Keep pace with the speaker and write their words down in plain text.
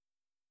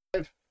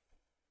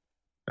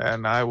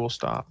And I will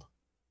stop.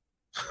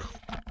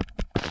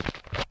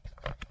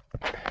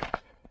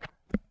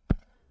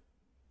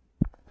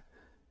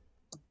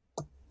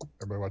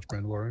 Everybody watch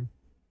Mandalorian?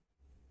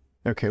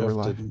 Okay, we're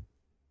live.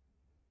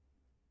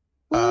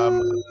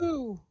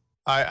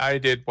 I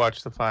did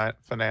watch the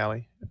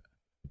finale.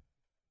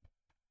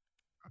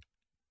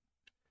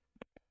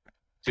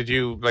 Did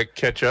you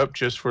catch up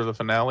just for the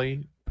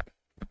finale?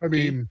 I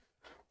mean,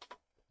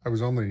 I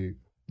was only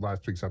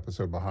last week's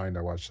episode behind.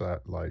 I watched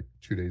that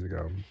 2 days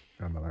ago,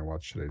 and then I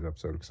watched today's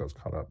episode because I was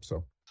caught up.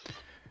 So,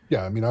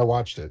 yeah, I mean, I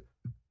watched it.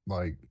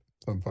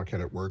 Some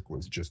fuckhead at work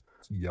was just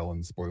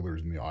yelling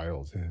spoilers in the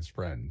aisles to his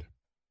friend,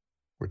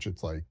 which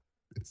it's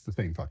the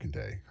same fucking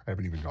day. I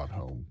haven't even gone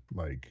home.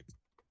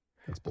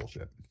 That's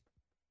bullshit.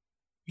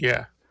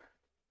 Yeah.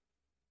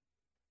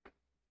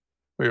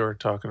 We were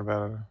talking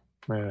about it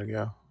a minute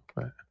ago,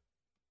 but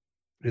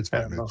it's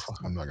fine.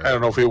 I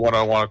don't know if we want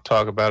to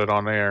talk about it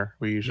on air.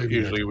 We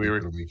usually we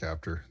a week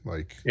after.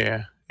 We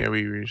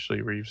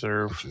usually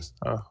reserve just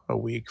a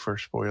week for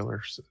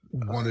spoilers.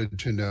 Wanted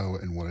to know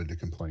and wanted to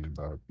complain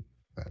about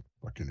that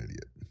fucking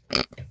idiot.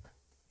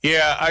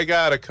 Yeah, I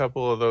got a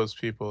couple of those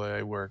people that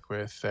I work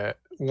with. That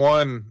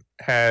one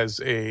has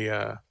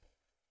a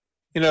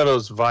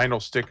those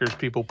vinyl stickers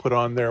people put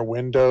on their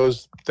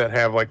windows that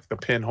have the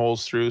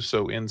pinholes through,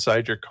 so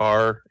inside your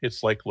car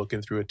it's like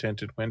looking through a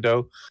tinted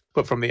window,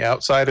 but from the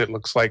outside it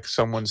looks like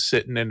someone's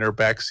sitting in their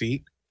back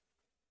seat.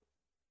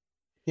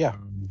 Yeah.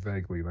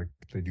 Vaguely,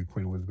 they do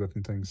Queen Elizabeth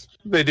and things.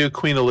 They do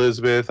Queen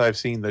Elizabeth. I've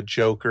seen the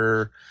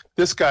Joker.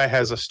 This guy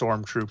has a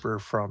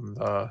stormtrooper from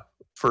the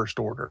First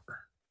Order.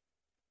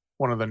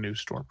 One of the new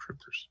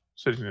stormtroopers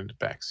sitting in the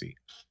back seat.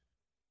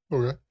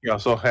 Okay. He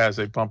also has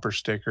a bumper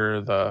sticker,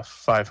 the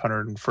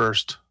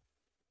 501st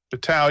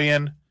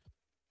Battalion,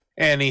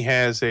 and he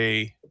has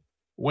a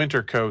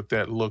winter coat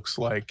that looks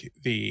like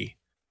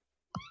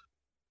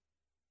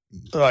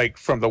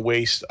from the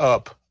waist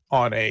up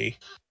on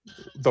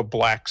the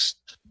black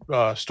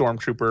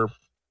stormtrooper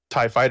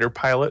TIE fighter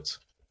pilots.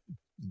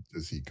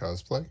 Does he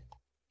cosplay?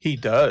 He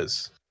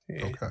does.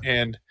 Okay.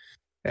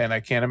 And I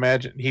can't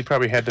imagine, he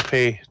probably had to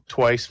pay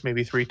twice,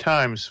 maybe 3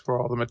 times for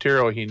all the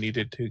material he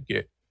needed to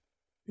get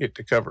it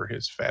to cover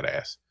his fat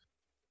ass.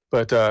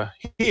 But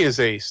he is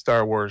a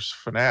Star Wars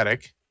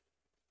fanatic.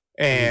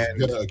 And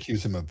you're going to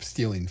accuse him of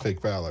stealing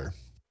fake valor.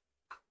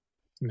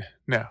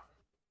 No.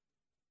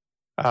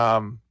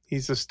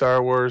 He's a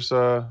Star Wars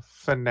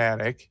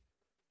fanatic.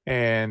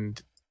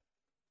 And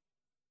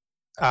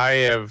I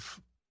have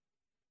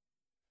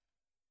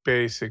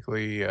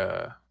basically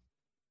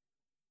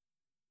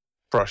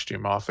brushed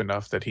him off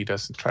enough that he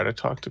doesn't try to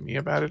talk to me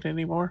about it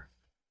anymore.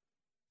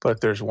 But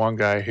there's one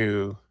guy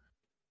who,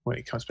 when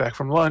he comes back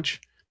from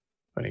lunch,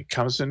 when he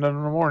comes in the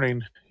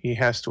morning, he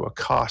has to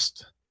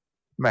accost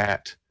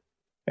Matt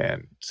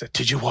and say,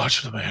 "Did you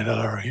watch The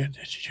Mandalorian?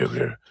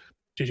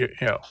 Did you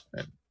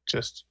and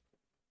just,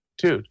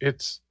 dude,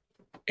 it's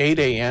 8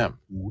 a.m.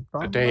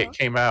 the day it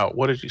came out.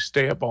 What, did you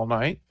stay up all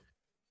night?"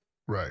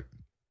 Right.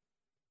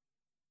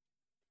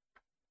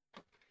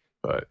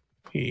 But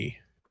he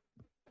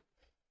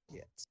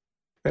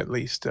at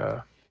least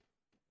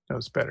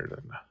knows better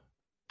than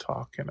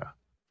talk in a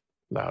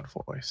loud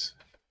voice.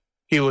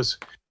 He was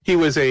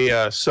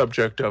a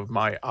subject of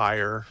my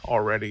ire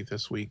already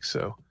this week,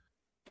 so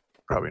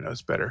probably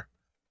knows better.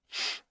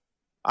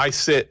 I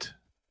sit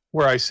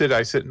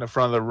in the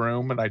front of the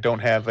room, and I don't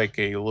have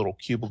a little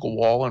cubicle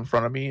wall in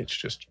front of me. It's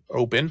just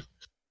open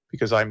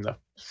because I'm the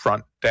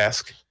front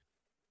desk.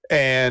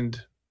 And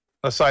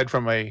aside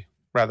from a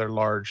rather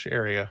large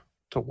area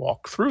to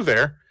walk through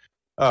there,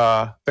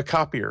 the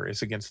copier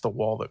is against the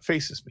wall that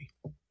faces me.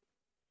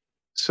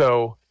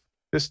 So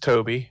this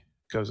Toby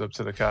goes up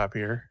to the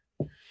copier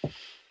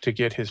to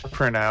get his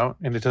printout,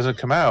 and it doesn't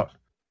come out.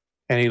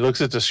 And he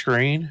looks at the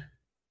screen,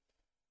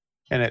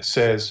 and it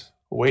says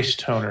waste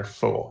toner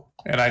full.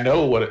 And I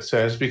know what it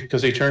says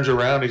because he turns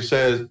around. He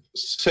says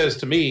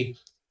to me,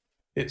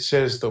 "It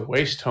says the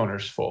waste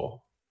toner's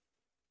full."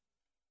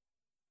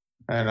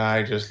 And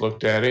I just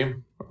looked at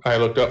him. I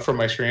looked up from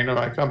my screen. I'm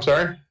like, "I'm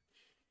sorry?"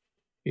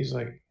 He's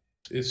like,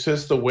 "It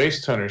says the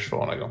waste toner's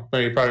full." And I go,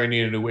 "Well, you probably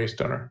need a new waste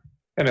toner."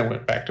 And I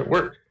went back to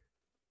work.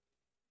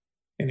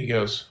 And he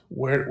goes,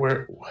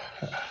 where?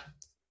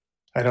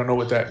 I don't know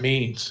what that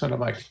means. And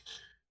I'm like,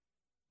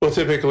 well,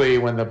 typically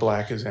when the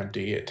black is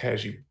empty, it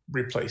has you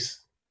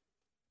replace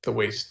the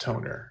waste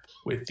toner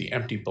with the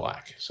empty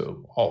black.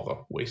 So all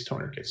the waste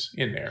toner gets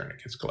in there and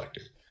it gets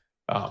collected.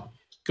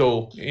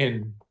 Go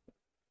in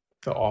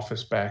the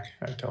office back.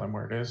 I tell him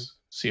where it is.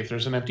 See if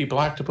there's an empty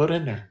black to put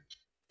in there.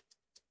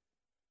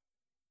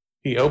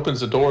 He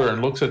opens the door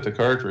and looks at the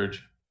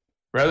cartridge.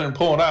 Rather than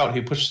pull it out, he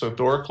pushes the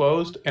door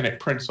closed and it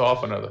prints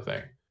off another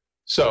thing.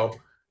 So,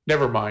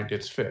 never mind,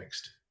 it's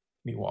fixed.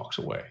 And he walks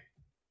away.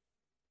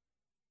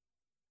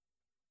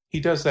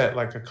 He does that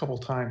a couple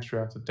times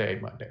throughout the day,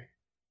 Monday.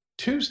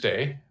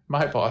 Tuesday,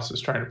 my boss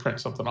is trying to print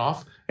something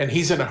off, and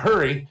he's in a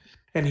hurry,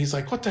 and he's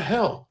like, "What the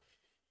hell?"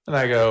 And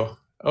I go,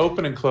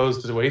 open and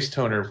close the waste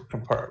toner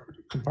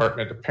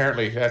compartment.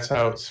 Apparently, that's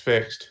how it's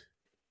fixed.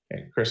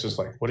 And Chris is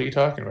like, "What are you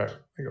talking about?"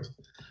 He goes,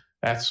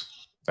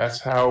 "That's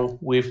how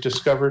we've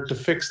discovered to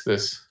fix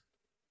this."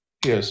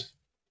 He goes,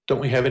 "Don't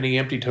we have any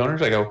empty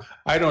toners?" I go,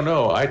 "I don't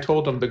know. I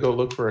told them to go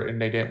look for it,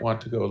 and they didn't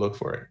want to go look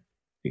for it."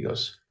 He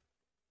goes,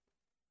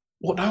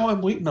 "Well, now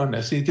I'm waiting on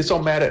this." He gets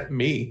all mad at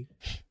me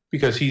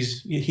because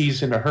he's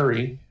in a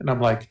hurry, and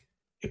I'm like,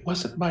 "It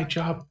wasn't my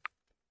job.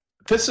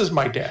 This is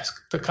my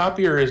desk. The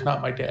copier is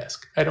not my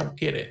desk. I don't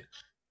get it."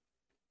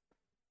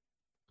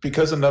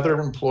 Because another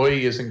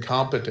employee is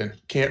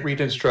incompetent, can't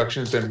read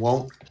instructions, and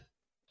won't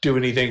do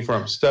anything for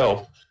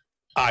himself,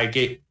 I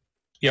get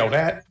yelled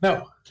at.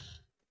 No.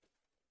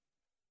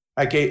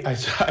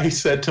 I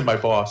said to my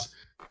boss,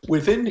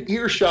 within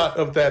earshot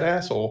of that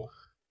asshole,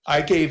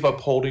 I gave up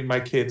holding my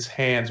kids'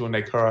 hands when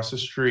they cross the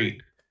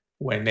street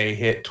when they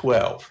hit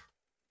 12.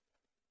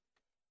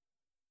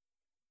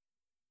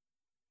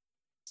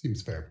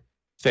 Seems fair.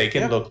 They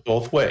can look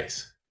both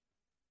ways.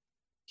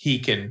 He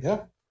can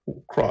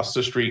cross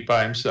the street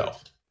by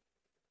himself.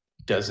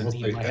 Doesn't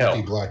need my help.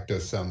 Empty black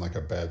does sound like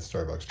a bad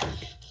Starbucks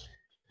drink.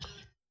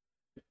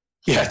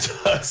 Yeah, it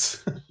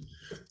does.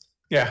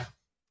 Yeah.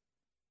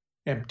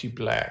 Empty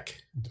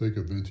black. Take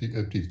a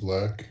empty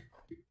black.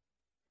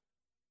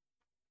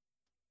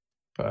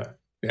 But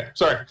yeah,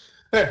 sorry.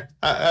 There,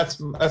 that's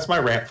my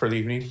rant for the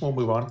evening. We'll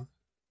move on.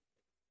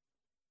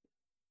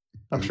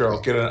 I'm sure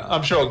I'll get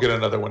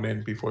another one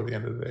in before the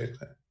end of the day.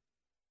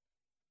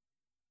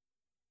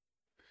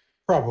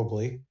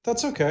 Probably.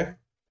 That's okay.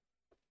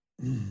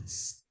 I'm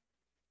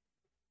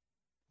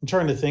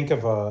trying to think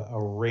of a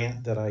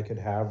rant that I could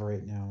have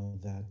right now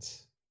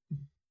that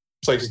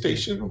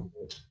PlayStation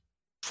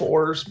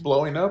 4's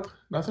blowing up.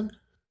 Nothing.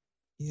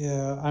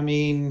 Yeah, I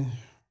mean,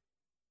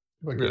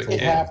 really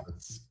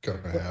it's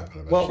gonna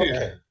happen. Well,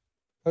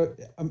 okay.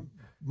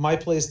 My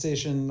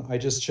PlayStation, I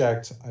just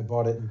checked. I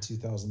bought it in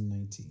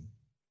 2019.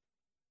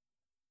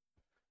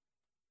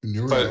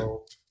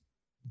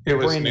 It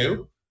was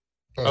new.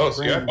 Oh,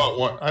 see, I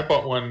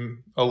bought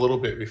one a little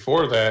bit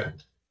before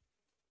that,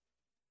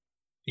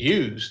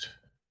 used,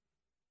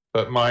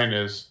 but mine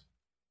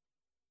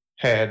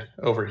had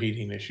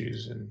overheating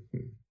issues and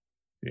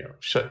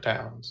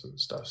shutdowns and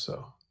stuff.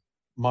 So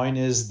mine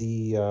is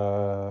the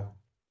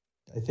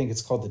I think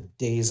it's called the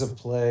Days of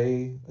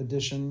Play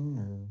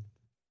edition,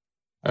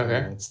 or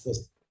okay,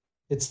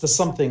 it's the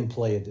something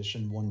Play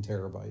edition, 1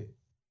 terabyte.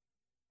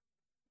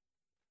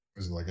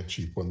 Was it like a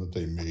cheap one that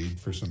they made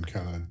for some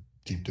kind of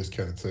deep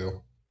discounted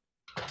sale?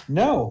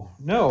 No,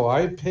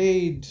 I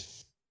paid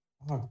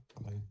like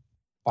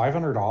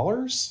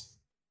 $500.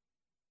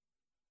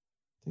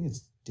 I think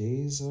it's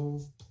Days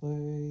of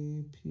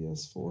Play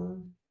PS4.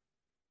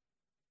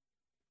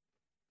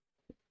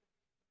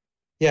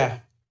 Yeah,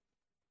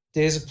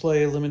 Days of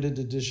Play limited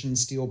edition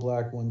steel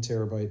black 1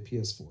 terabyte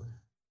PS4.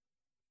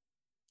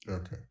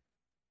 Okay,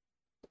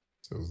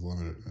 so it was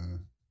limited.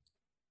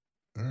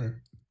 All right.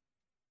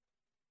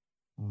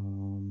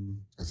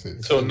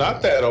 So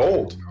not that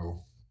old.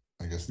 No,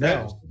 I guess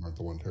no. Not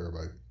the 1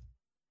 terabyte.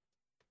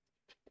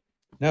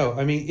 No,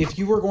 I mean, if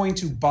you were going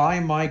to buy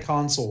my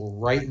console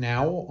right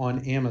now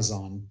on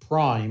Amazon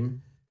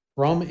Prime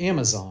from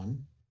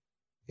Amazon,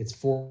 it's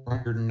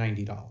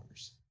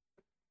 $490.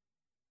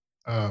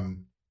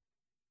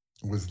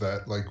 Was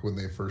that like when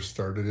they first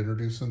started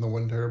introducing the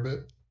 1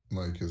 terabit?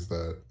 Like, is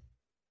that?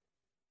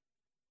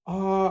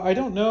 I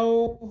don't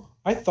know.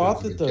 I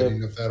thought that the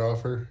beginning of that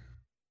offer.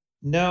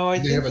 No, I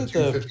think they have a that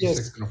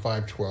 256 and a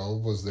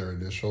 512 was their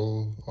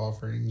initial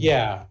offering.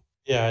 Yeah,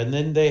 and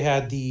then they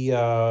had the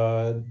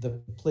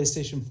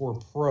PlayStation 4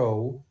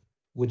 Pro,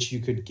 which you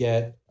could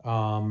get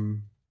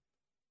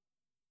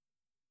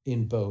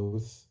in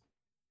both.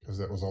 Because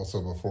that was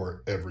also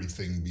before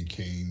everything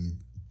became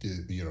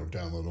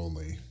download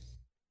only.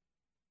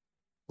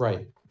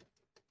 Right.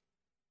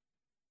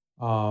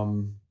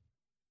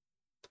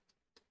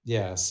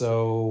 Yeah.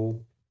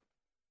 So.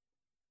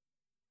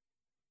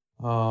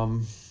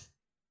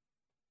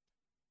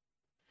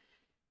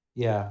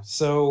 Yeah,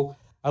 so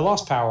I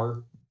lost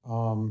power,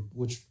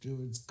 which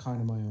was kind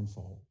of my own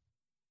fault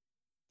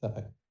that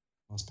I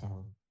lost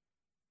power.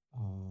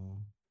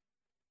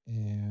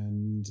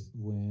 And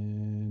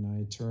when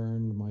I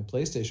turned my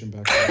PlayStation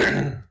back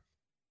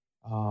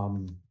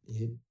on,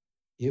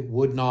 it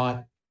would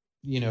not,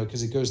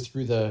 because it goes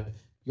through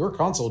your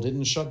console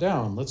didn't shut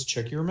down. Let's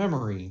check your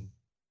memory.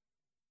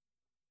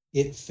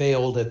 It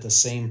failed at the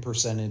same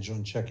percentage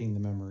on checking the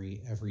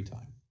memory every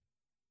time.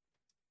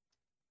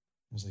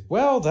 I was like,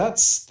 well,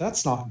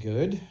 that's not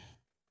good.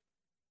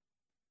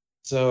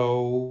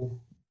 So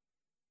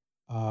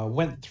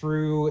went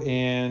through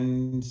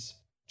and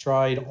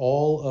tried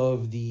all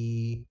of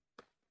the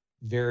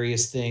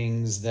various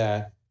things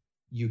that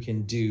you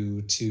can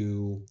do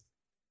to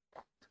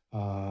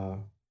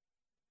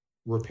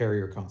repair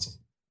your console.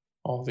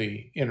 All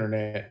the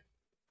internet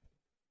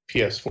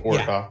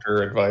PS4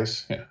 doctor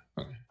advice. Yeah.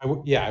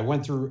 Okay. I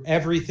went through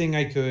everything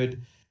I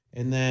could.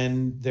 And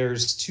then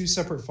there's 2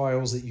 separate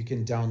files that you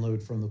can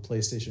download from the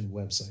PlayStation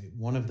website.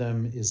 One of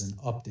them is an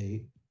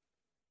update,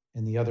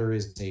 and the other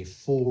is a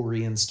full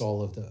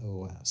reinstall of the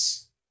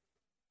OS.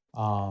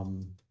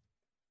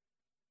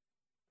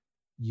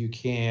 You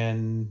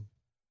can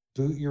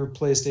boot your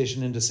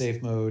PlayStation into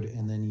safe mode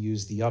and then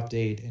use the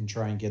update and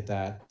try and get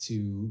that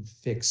to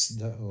fix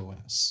the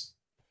OS.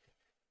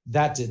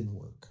 That didn't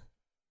work.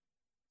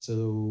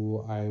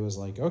 So I was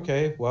like,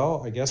 okay,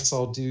 well, I guess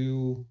I'll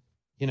do,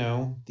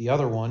 the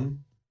other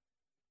one,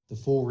 the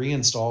full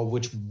reinstall,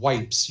 which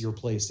wipes your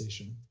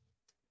PlayStation.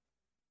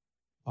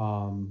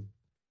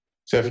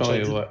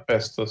 Definitely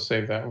best to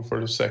save that one for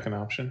the second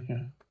option.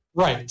 Yeah.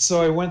 Right.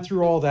 So I went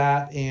through all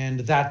that, and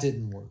that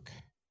didn't work.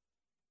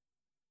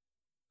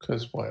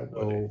 Because why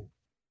would it?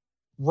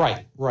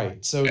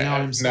 Right. So now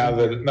I'm now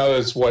that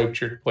it's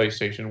wiped your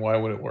PlayStation, why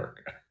would it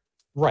work?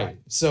 Right.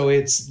 So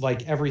it's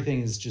like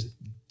everything is just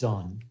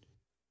done.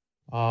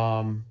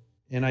 And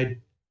I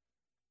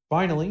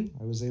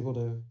was able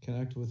to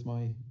connect with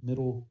my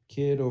middle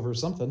kid over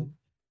something.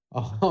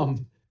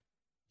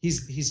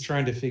 He's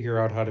trying to figure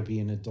out how to be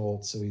an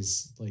adult, so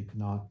he's like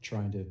not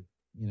trying to,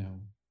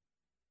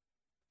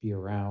 be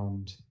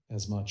around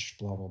as much,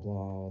 blah blah blah,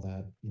 all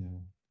that,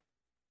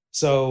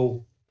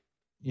 So,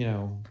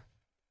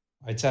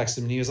 I texted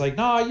him and he was like,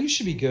 "Nah, you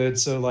should be good."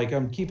 So like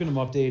I'm keeping him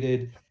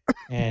updated,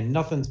 and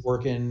nothing's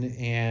working.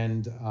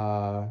 And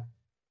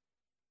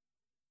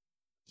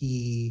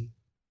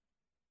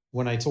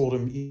when I told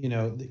him,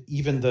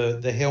 even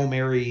the Hail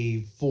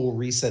Mary full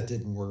reset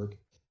didn't work,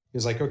 he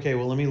was like, "Okay,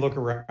 well, let me look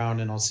around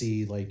and I'll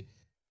see," like,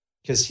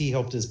 because he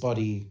helped his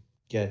buddy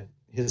get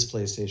his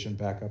PlayStation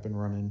back up and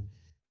running.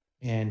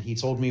 And he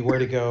told me where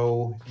to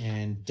go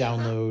and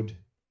download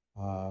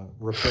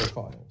repair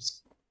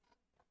files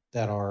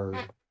that are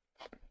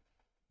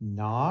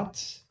not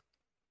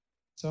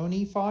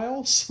Sony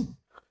files.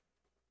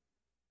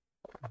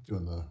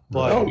 Doing the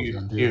But you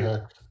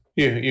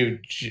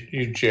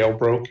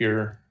jailbroke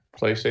your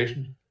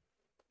PlayStation?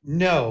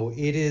 No,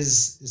 it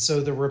is so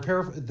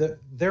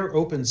they're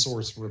open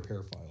source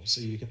repair files,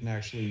 so you can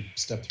actually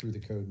step through the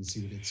code and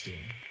see what it's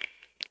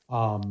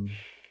doing.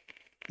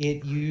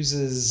 It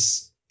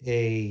uses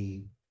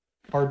a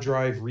hard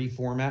drive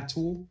reformat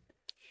tool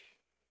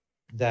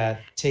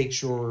that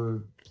takes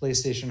your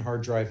PlayStation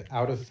hard drive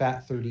out of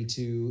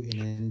FAT32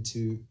 and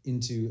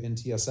into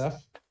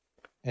NTSF,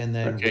 and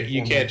then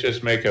you can't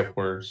just make up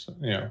words,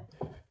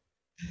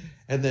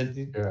 And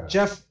then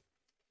Jeff,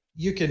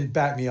 you can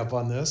back me up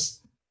on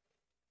this.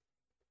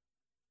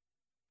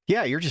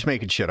 Yeah, you're just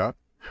making shit up.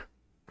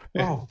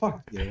 Oh,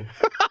 fuck you.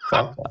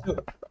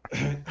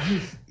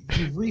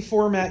 You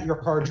reformat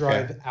your hard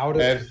drive out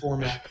of the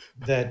format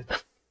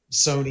that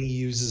Sony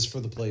uses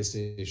for the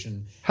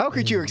PlayStation. How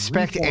could you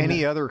expect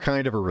any other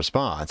kind of a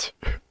response?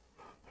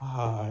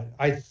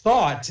 I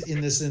thought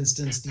in this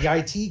instance the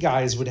IT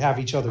guys would have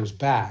each other's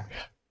back.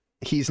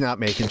 He's not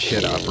making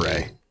shit up,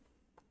 Ray.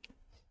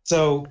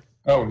 So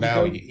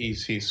now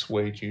he's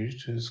swayed you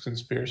to his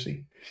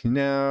conspiracy.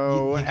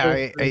 No, I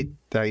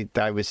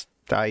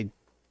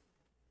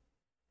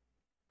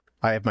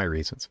have my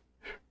reasons.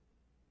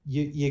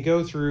 You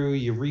go through,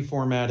 you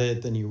reformat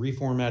it, then you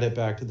reformat it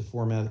back to the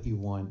format that you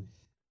want,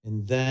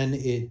 and then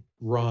it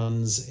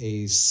runs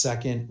a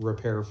second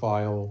repair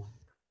file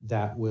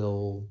that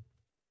will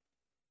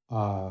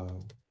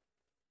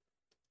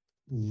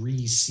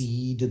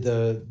reseed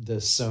the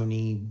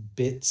Sony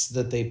bits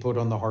that they put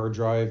on the hard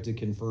drive to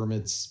confirm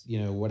it's,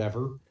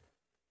 whatever,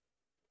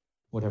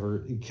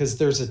 because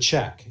there's a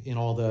check in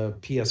all the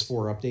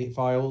PS4 update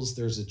files.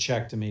 There's a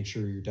check to make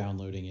sure you're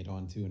downloading it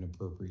onto an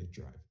appropriate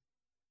drive.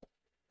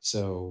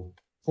 So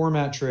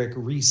format trick,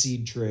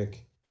 reseed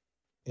trick,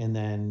 and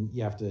then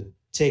you have to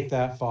take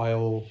that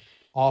file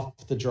off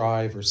the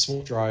drive or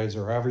swap drives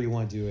or however you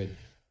want to do it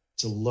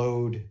to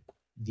load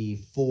the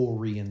full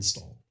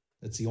reinstall.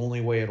 That's the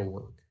only way it'll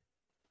work.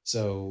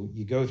 So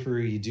you go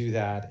through, you do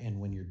that, and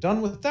when you're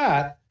done with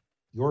that,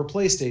 your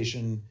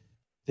PlayStation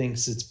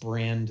thinks it's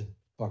brand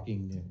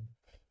fucking new.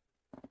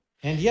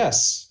 And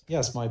yes,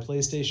 my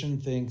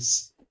PlayStation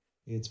thinks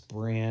it's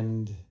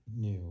brand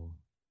new.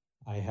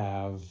 I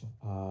have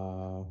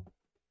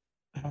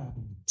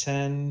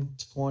 10,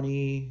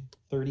 20,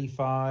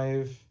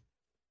 35,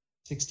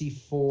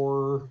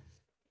 64.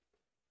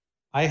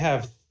 I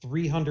have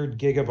 300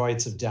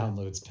 gigabytes of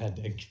downloads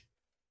pending.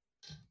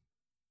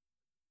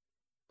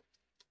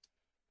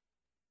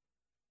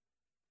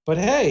 But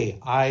hey,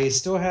 I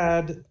still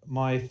had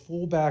my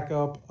full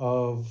backup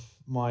of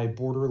my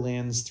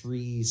Borderlands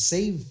 3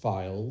 save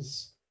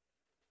files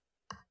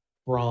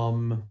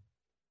from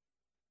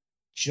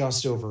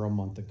just over a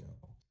month ago.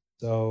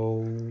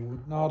 So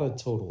not a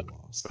total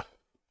loss.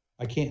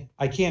 I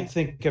can't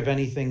think of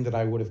anything that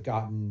I would have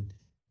gotten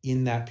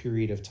in that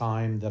period of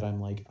time that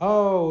I'm like,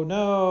 oh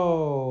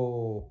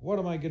no, what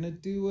am I gonna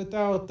do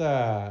without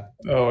that?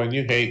 Oh, and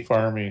you hate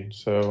farming,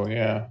 so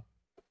yeah.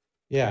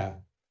 Yeah.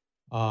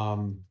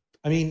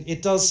 I mean,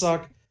 it does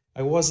suck.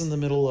 I was in the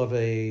middle of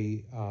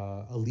a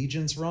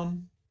Allegiance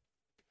run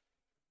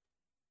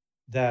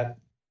that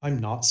I'm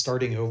not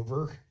starting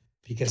over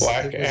because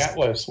Black it was,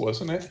 Atlas,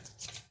 wasn't it?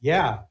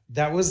 yeah,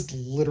 that was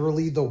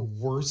literally the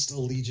worst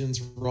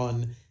Allegiance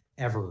run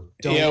ever.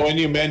 Yeah, when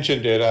you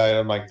mentioned it,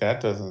 I'm like,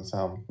 that doesn't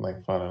sound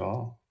like fun at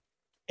all.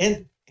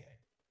 And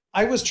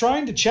I was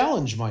trying to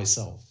challenge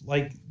myself.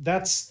 Like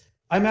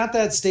I'm at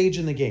that stage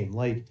in the game.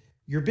 Like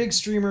your big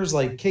streamers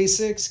like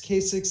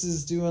K6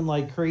 is doing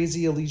like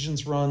crazy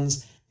Allegiance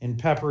runs and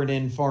peppering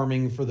in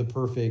farming for the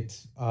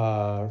perfect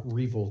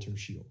Revolter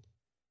shield.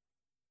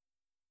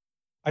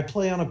 I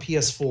play on a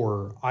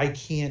PS4. I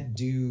can't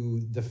do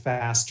the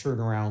fast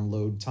turnaround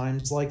load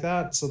times like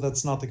that, so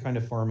that's not the kind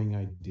of farming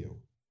I do.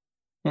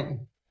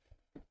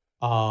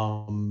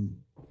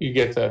 You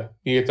get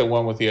the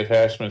one with the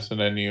attachments, and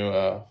then you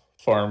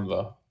farm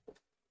the.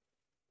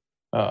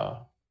 I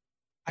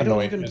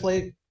don't even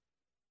play.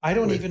 I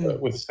don't with, even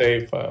with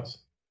save files.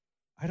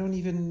 I don't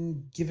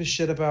even give a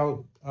shit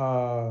about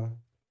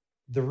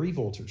the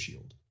Revolter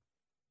shield.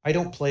 I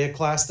don't play a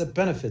class that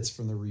benefits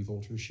from the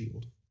Revolter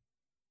shield.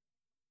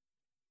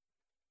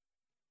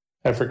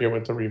 I forget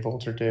what the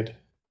Revolter did.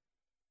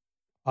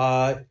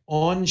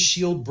 On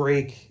shield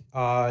break,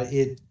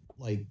 it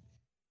like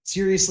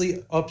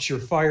seriously ups your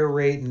fire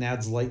rate and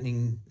adds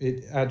lightning.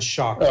 It adds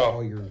shock to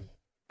all your.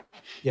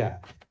 Yeah,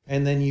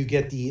 and then you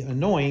get the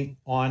anoint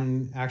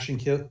on action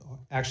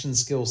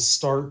skill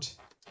start,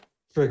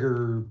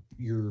 trigger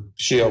your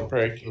shield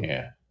break.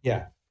 Yeah.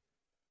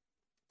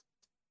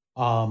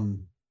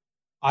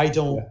 I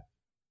don't. Yeah.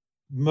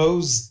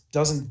 Mose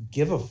doesn't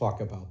give a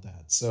fuck about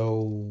that.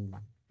 So.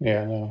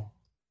 Yeah, no.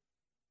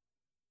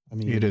 I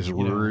mean, it is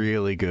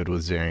really good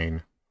with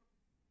Zane.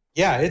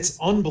 Yeah, it's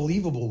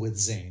unbelievable with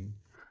Zane.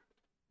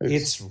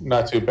 It's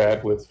not too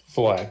bad with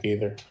Flak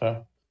either.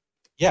 Huh?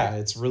 Yeah,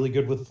 it's really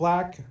good with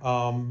Flak.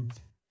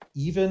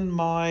 Even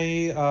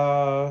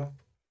my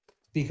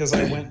because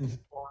I went and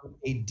farmed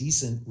a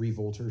decent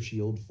Revolter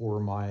shield for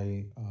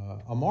my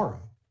Amara.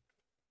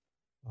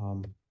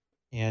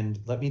 And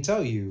let me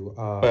tell you,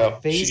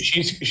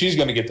 she's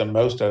going to get the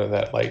most out of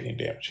that lightning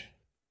damage.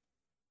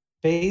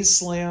 Phase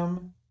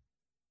Slam,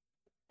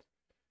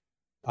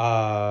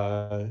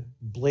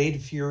 Blade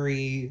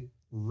Fury,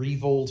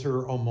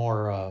 Revolter,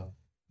 Amara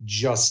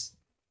just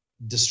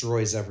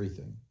destroys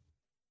everything.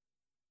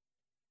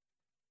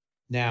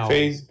 Now,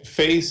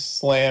 Phase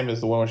Slam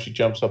is the one where she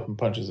jumps up and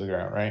punches the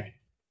ground, right?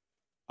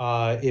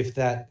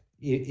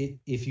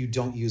 If you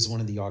don't use one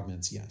of the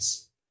augments,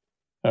 yes.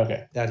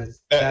 Okay.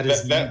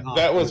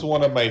 That was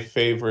one of my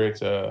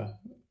favorite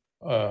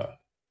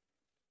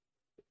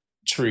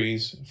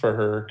trees for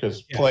her,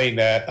 because playing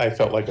that, I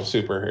felt like a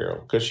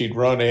superhero, because she'd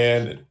run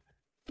in. And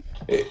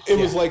it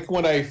was like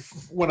when I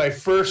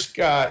first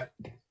got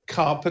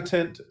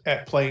competent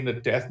at playing the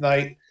Death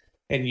Knight,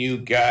 and you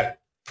got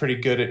pretty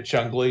good at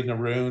jungling the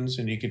runes,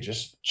 and you could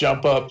just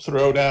jump up,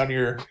 throw down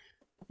your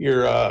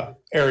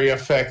area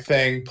effect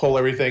thing, pull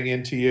everything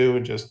into you,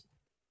 and just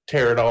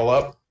tear it all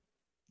up.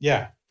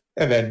 Yeah.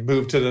 And then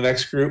move to the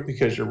next group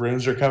because your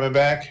runes are coming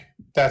back.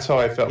 That's how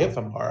I felt with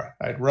Amara.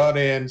 I'd run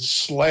in,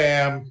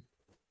 slam,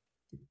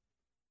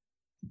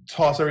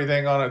 toss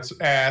everything on its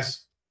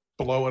ass,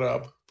 blow it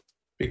up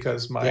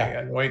because my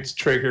anoint's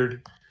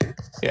triggered.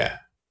 Yeah.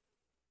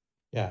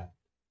 Yeah.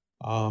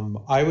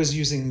 I was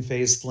using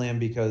Phase Slam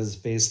because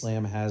Phase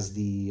Slam has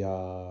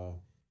the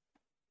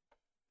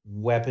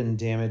weapon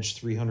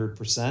damage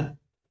 300%.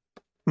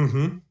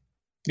 Mm-hmm.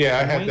 Yeah,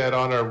 I had that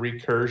on a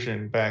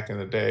recursion back in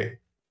the day.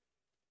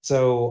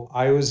 So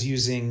I was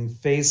using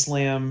Phase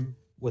Slam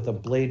with a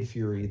Blade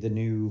Fury, the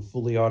new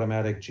fully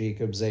automatic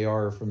Jacob's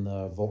AR from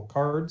the Vault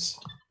cards,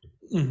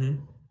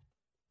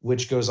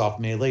 which goes off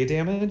melee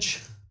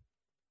damage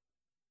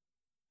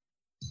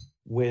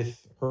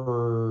with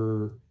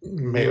her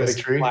melee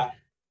tree.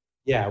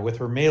 With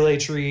her melee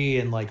tree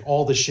and like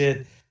all the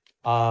shit.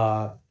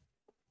 I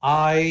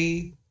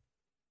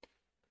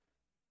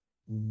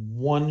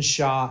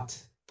one-shot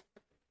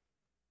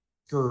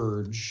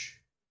Scourge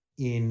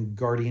in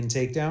Guardian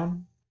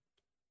Takedown.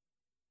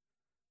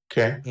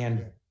 Okay.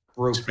 And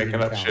broke Just making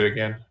up shit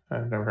again.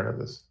 I've never heard of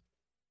this.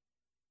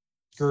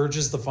 Scourge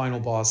is the final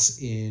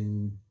boss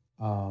in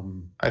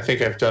I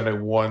think I've done it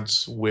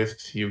once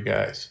with you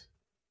guys.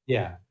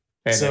 Yeah.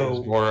 And it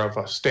was more of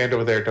a stand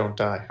over there, don't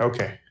die.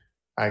 Okay.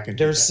 I can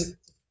do that.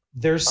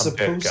 There's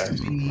supposed to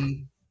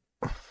be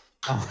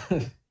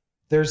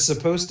there's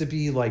supposed to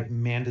be like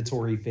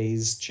mandatory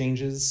phase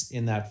changes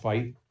in that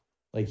fight.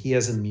 Like he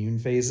has immune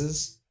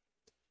phases.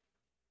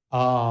 He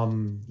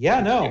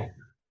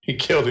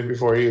killed him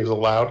before he was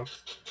allowed.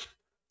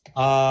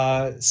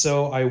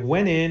 So I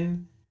went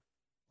in,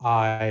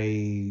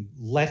 I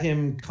let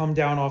him come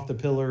down off the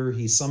pillar,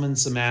 he summoned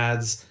some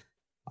ads,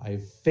 I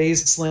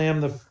phase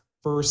slammed the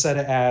first set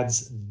of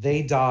ads,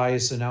 they die,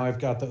 so now I've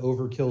got the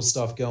overkill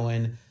stuff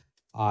going.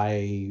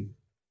 I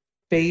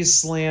phase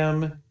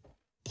slam,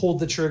 pulled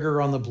the trigger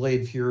on the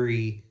Blade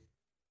Fury,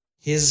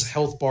 his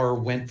health bar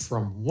went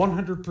from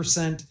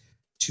 100%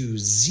 to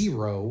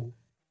 0,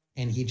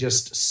 and he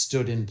just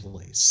stood in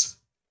place.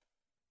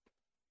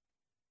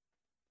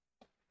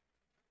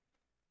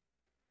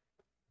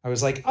 I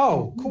was like,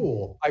 oh,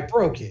 cool. I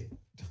broke it.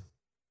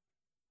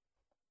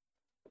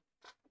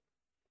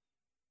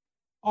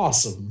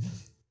 Awesome.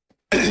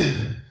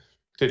 Did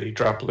he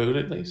drop loot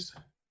at least?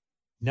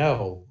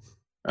 No.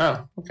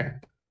 Oh, okay.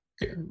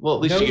 Well,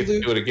 at least No you get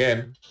loot. to do it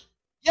again.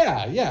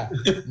 Yeah.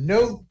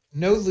 No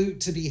loot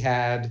to be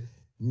had.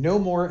 No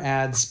more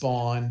ads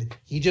spawned.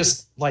 He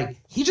just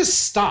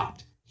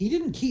stopped. He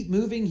didn't keep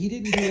moving. He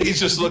didn't do anything. He's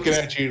just looking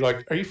at you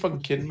like, are you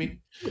fucking kidding me?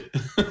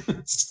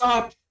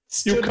 Stopped.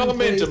 You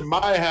come into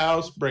my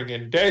house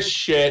bringing this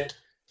shit.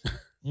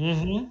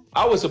 Mm-hmm.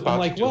 I was about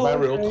like, to do my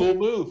real cool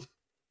move.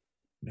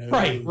 No.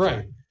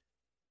 Right.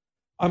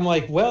 I'm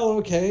like, well,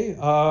 okay. You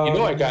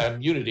know I got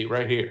immunity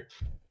right here.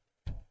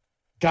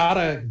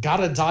 Gotta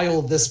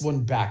dial this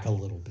one back a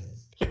little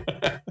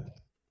bit.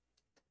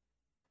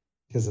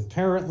 Because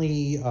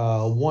apparently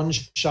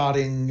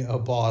one-shotting a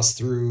boss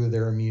through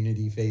their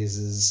immunity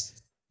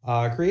phases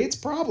creates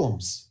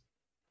problems.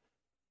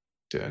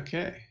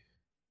 Okay.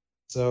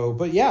 So,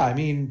 but yeah, I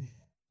mean,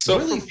 so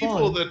really for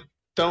people fun. that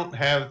don't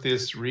have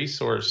this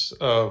resource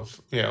of,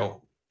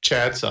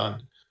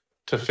 Chadson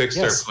to fix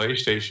Yes. their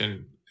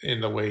PlayStation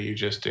in the way you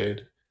just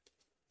did.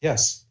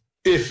 Yes.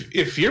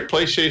 If your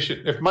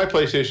PlayStation, if my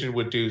PlayStation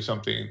would do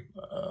something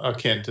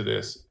akin to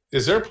this,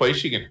 is there a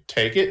place you can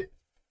take it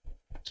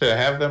to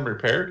have them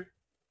repaired?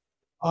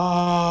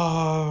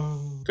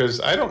 Because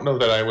I don't know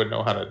that I would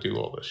know how to do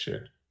all this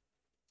shit.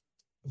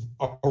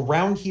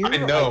 Around here, I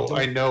know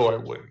I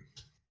wouldn't.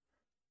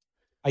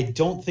 I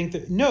don't think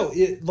that. No,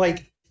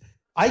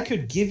 I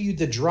could give you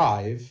the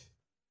drive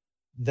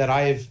that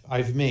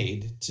I've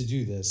made to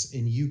do this,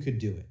 and you could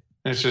do it.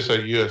 It's just a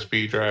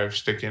USB drive,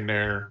 stick in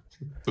there,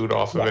 boot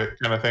off of it,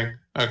 kind of thing.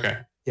 Okay.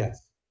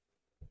 Yes.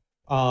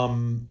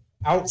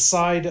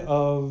 Outside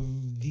of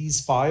these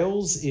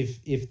files,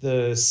 if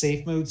the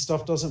safe mode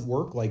stuff doesn't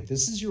work,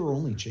 this is your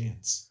only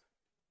chance.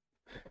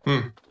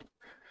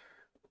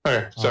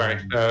 Okay, sorry.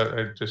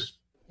 I just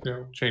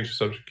changed the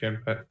subject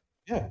again, but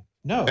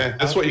no,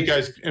 that's what you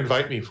guys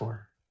invite me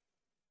for.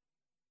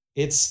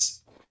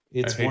 It's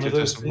one of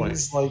those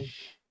things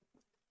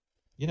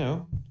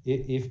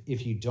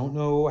if you don't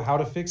know how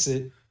to fix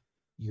it,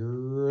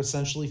 you're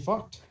essentially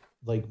fucked.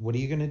 What are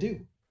you gonna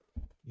do?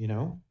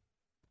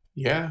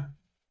 Yeah.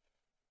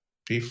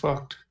 Be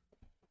fucked.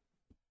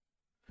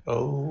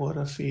 Oh, what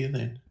a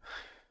feeling.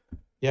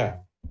 Yeah.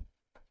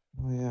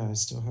 Oh yeah, I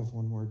still have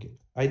one more game.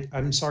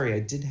 I'm sorry, I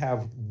did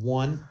have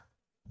one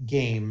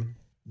game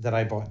that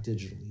I bought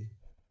digitally.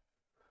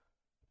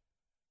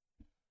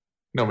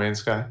 No Man's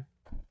Sky.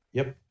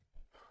 Yep.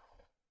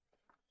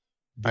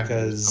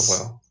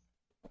 Because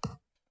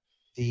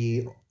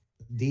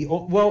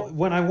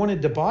when I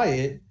wanted to buy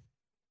it,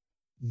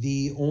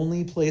 the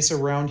only place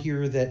around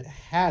here that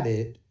had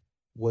it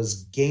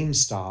was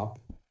GameStop,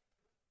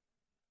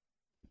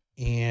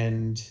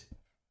 and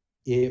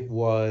it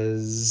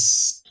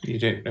was... You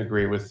didn't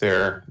agree with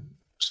their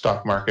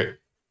stock market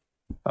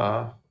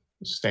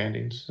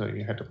standings, so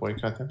you had to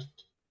boycott them?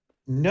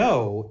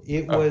 No,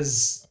 it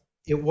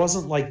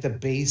wasn't like the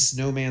base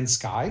No Man's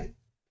Sky.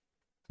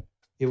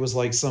 It was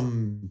like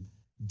some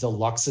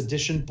deluxe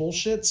edition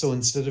bullshit. So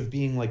instead of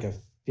being like a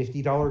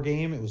 $50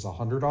 game, it was a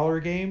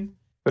 $100 game.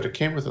 But it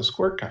came with a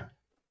squirt gun.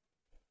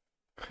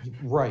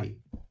 Right.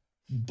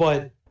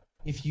 But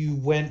if you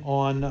went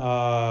on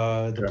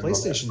the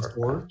PlayStation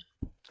Store,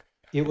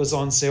 it was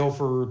on sale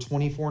for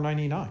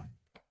 $24.99.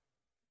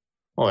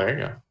 Well, there you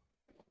go.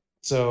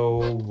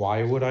 So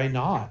why would I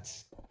not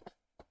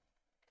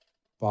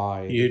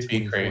buy? You'd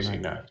be crazy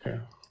not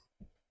to.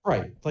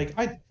 Right.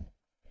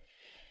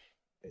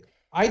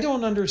 I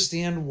don't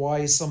understand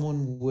why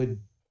someone would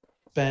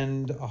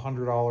spend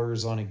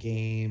 $100 on a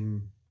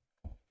game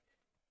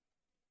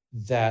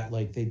that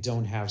they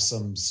don't have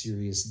some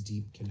serious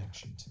deep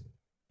connection to.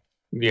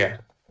 Yeah.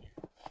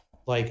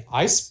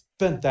 I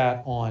spent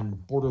that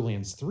on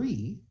Borderlands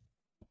 3.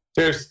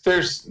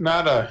 There's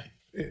not a...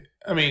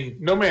 I mean,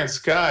 No Man's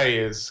Sky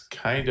is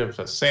kind of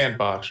a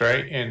sandbox,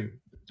 right? And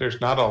there's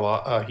not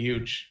a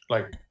huge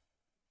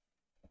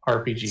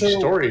RPG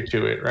story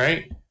to it,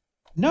 right?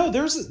 No,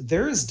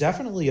 there is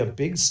definitely a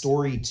big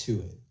story to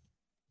it.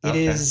 It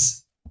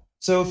is.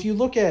 So if you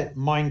look at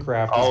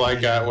Minecraft, all I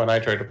got when I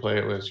tried to play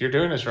it was, "You're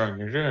doing this wrong.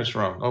 You're doing this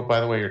wrong. Oh,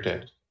 by the way, you're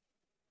dead."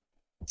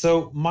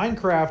 So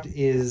Minecraft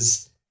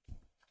is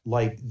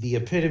the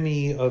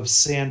epitome of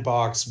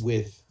sandbox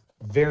with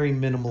very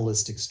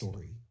minimalistic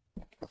story.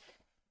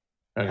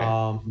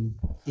 Okay.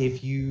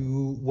 If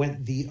you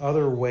went the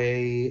other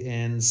way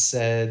and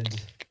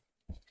said,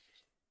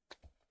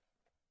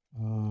 I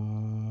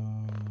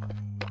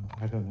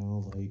don't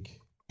know,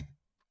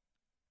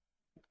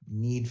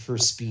 Need for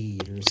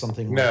Speed or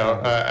something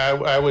that.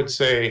 I would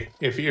say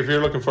if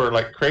you're looking for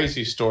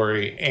crazy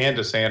story and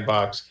a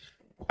sandbox,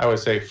 I would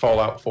say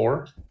Fallout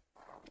 4.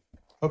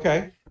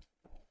 Okay.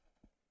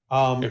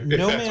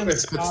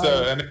 It's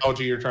the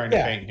analogy you're trying to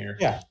paint here.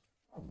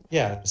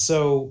 Yeah.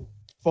 So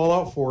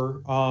Fallout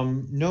 4,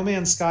 No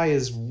Man's Sky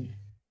is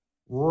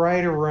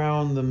right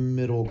around the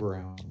middle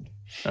ground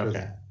for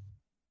that.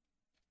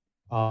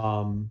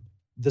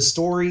 The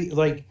story,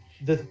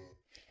 the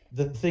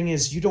thing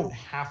is, you don't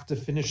have to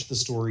finish the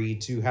story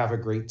to have a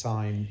great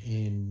time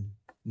in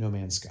No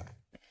Man's Sky.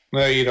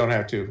 No, you don't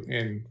have to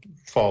in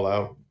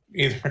Fallout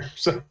either.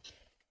 So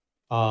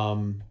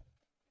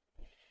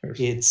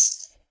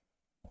it's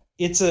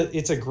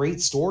a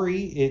great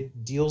story.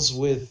 It deals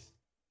with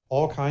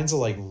all kinds of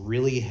like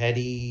really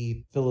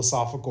heady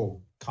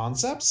philosophical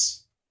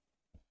concepts,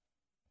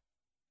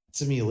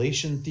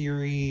 simulation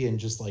theory, and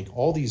just like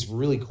all these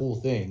really cool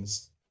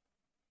things.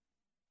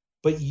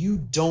 But you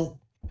don't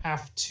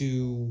have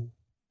to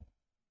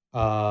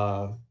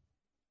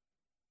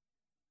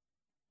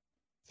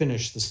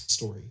finish the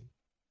story.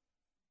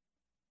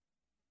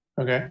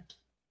 Okay.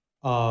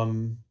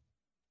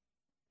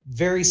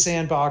 Very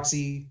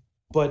sandboxy,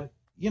 but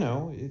you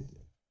know,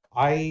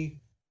 I'm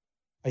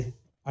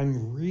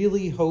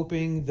really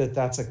hoping that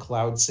that's a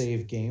cloud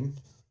save game.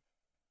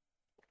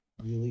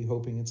 Really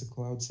hoping it's a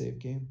cloud save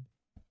game.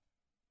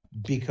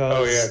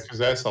 Because because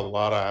that's a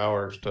lot of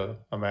hours to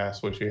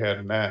amass what you had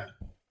in that.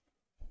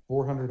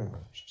 400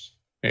 hours.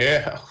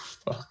 Yeah,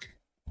 fuck.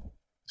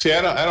 See,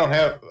 I don't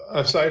have,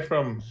 aside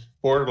from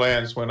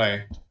Borderlands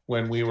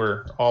when we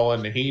were all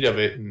in the heat of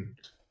it and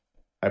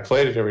I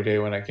played it every day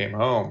when I came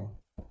home.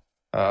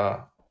 I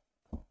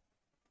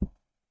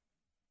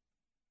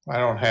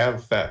don't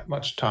have that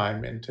much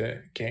time into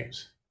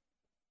games.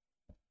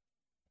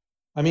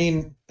 I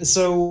mean, it's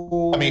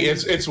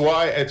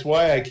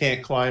why I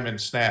can't climb and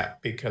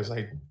snap, because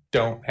I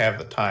don't have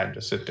the time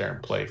to sit there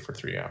and play for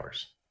 3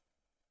 hours.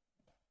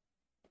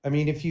 I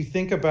mean, if you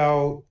think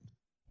about,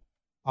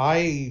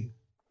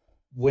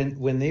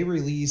 when they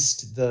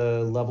released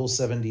the level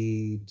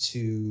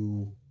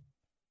 72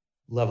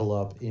 level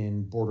up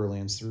in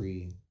Borderlands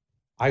 3,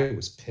 I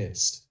was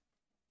pissed.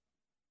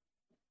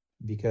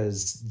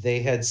 Because they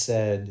had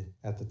said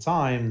at the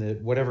time that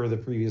whatever the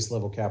previous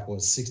level cap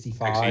was,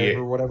 65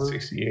 or whatever.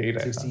 68,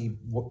 60,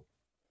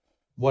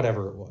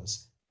 whatever it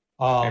was.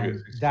 Maybe it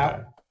was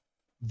 65.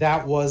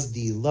 That was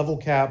the level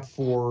cap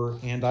for,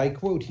 and I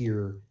quote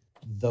here,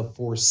 the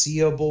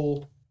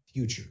foreseeable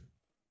future.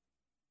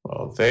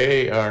 Well,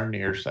 they are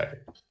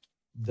nearsighted.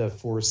 The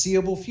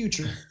foreseeable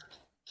future.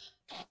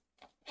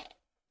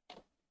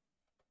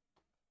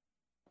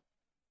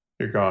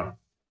 You're gone.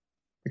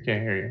 I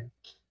can't hear you.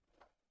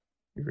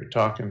 If you're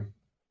talking,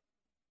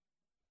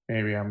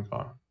 maybe I'm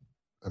gone.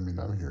 I mean,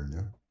 I'm hearing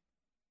you.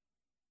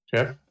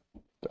 Jeff?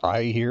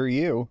 I hear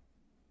you.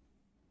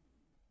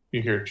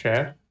 You hear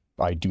Chad?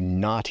 I do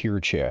not hear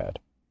Chad.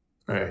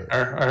 Right. I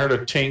heard a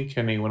tink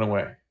and he went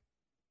away.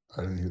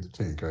 I didn't hear the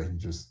tink. He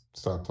just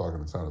stopped talking.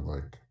 It sounded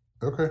like,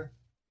 okay.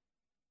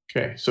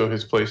 Okay, so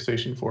his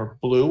PlayStation 4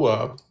 blew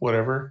up.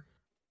 Whatever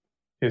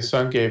his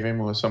son gave him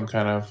was some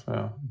kind of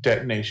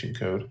detonation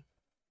code.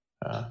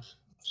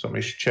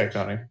 Somebody should check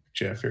on him.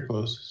 Jeff, you're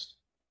closest.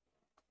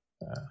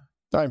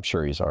 I'm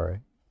sure he's all right.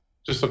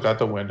 Just look out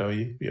the window.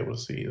 You'd be able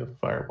to see the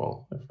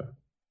fireball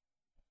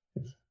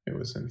if it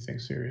was anything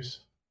serious.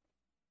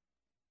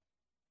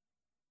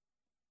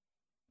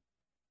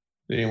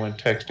 Did anyone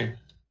text him?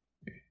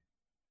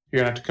 You're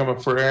gonna have to come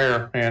up for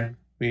air, man.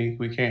 We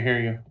can't hear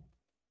you.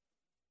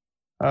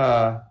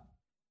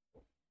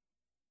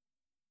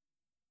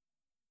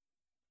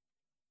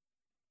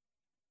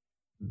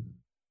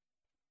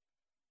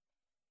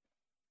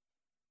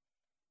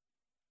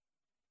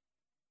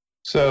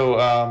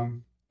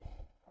 So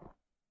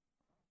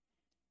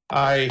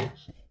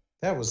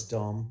That was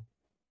dumb.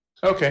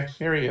 Okay,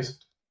 here he is.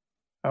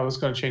 I was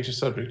going to change the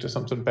subject to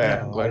something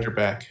bad. No, I'm glad you're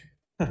back.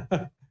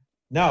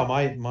 No,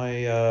 my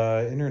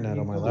internet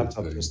on my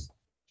laptop just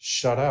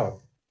shut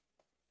out.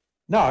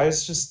 No, I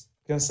was just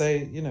gonna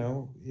say, you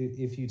know,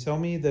 if you tell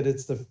me that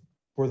it's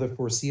for the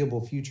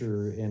foreseeable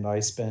future and I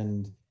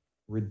spend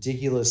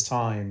ridiculous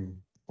time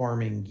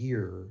farming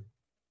gear,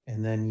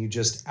 and then you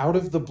just out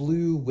of the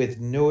blue with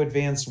no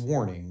advanced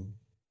warning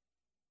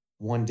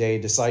one day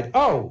decide,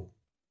 oh,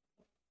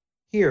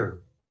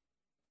 here,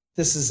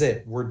 this is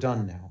it, we're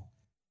done now.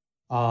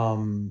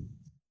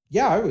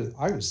 Yeah,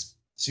 I was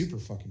super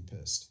fucking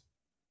pissed.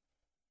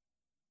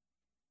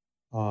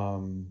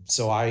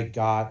 So I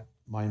got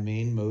my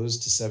main Moes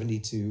to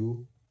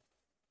 72,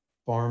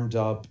 farmed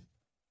up,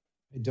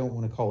 I don't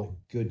want to call it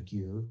good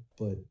gear,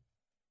 but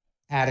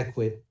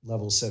adequate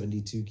level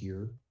 72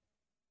 gear.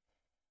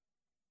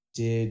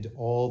 Did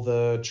all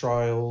the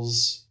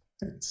trials.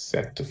 It's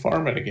set to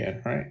farm it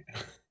again, right?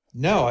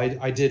 No,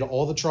 I did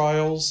all the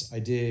trials. I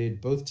did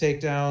both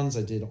takedowns.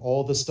 I did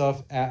all the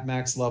stuff at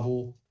max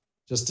level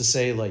just to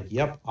say, like,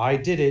 yep, I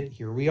did it.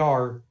 Here we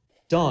are.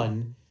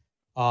 Done.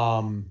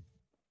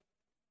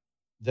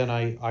 Then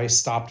I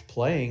stopped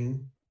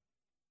playing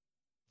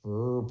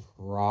for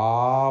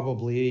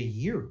probably a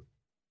year.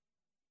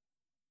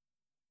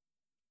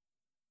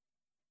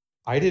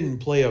 I didn't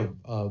play a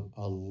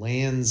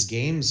Lands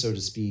game, so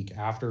to speak,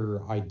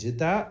 after I did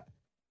that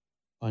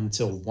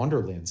until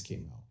Wonderlands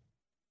came out.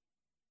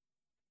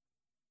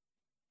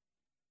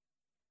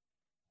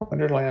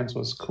 Wonderlands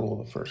was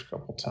cool the first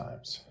couple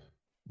times.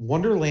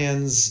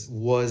 Wonderlands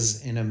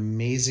was an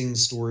amazing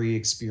story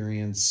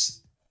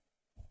experience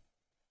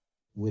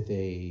with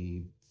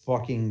a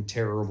fucking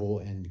terrible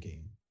end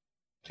game.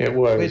 It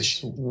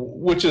was,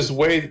 which is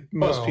way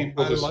most Well,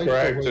 people I like the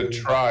describe to way-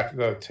 try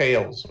the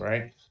Tales,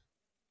 right?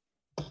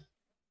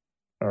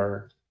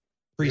 Or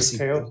is it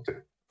Pre-sequel.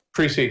 Tales?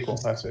 Pre-sequel,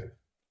 that's it.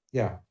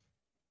 Yeah.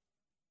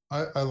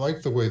 I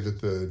like the way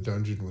that the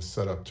dungeon was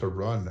set up to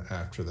run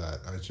after that.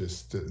 I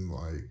just didn't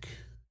like.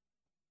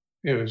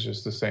 It was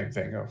just the same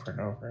thing over and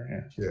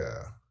over.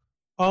 Yeah.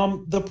 Yeah.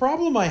 The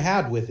problem I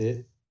had with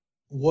it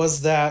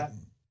was that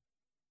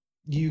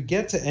you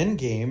get to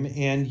endgame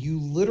and you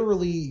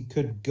literally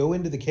could go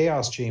into the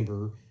Chaos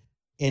Chamber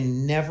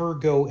and never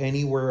go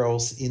anywhere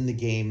else in the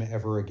game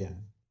ever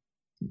again.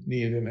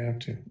 You didn't have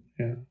to.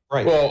 Yeah.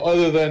 Right. Well,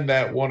 other than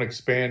that one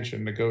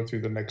expansion to go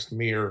through the next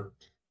mirror.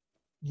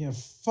 Yeah,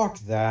 fuck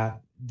that.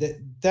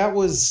 That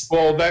was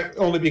Well, that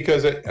only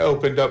because it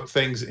opened up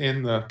things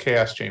in the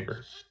Chaos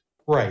Chamber.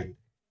 right.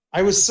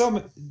 I was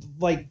so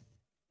like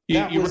You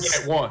That ran was-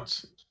 it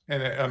once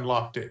and it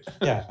unlocked it.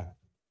 yeah.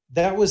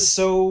 That was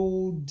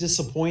so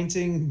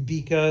disappointing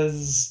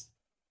because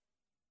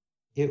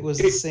it was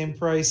the same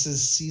price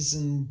as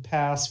Season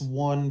Pass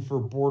 1 for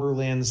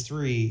Borderlands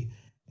 3,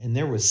 and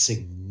there was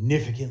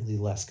significantly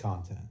less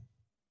content.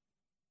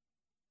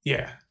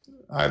 Yeah,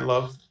 I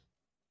love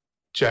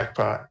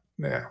Jackpot.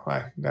 Yeah,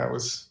 that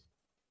was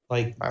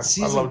Like I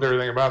loved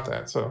everything about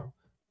that. So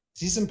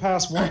Season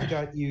Pass 1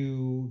 got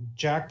you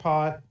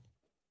Jackpot,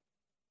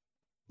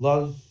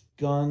 Love,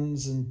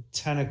 Guns, and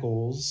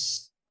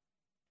Tentacles,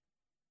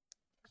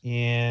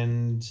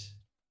 and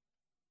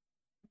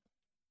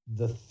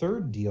the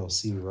third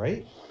DLC,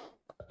 right?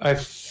 I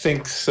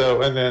think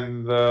so. And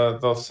then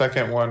the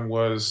second one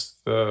was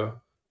the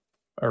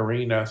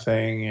arena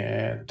thing,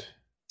 and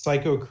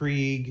Psycho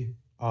Krieg,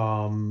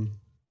 Arms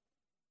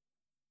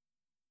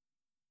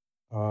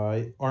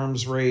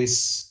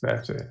Race.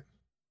 that's it.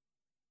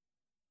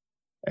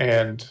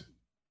 And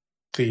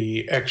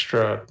the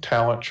extra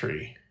talent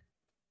tree.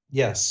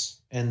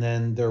 Yes. And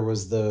then there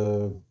was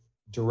the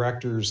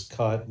director's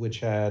cut, which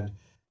had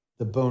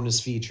the bonus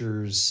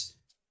features,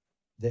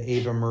 the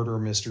Ava murder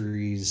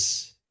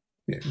mysteries.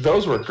 Yeah,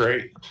 those were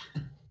great.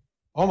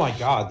 Oh my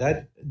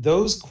god,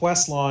 those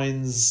quest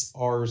lines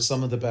are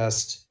some of the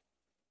best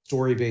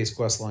story-based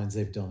quest lines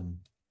they've done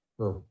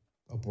for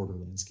a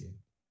Borderlands game.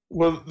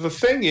 Well, the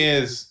thing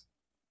is,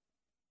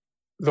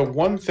 the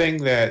one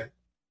thing that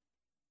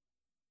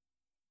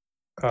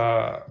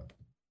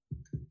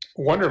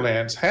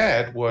Wonderlands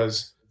had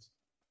was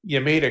you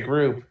made a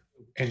group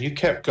and you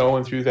kept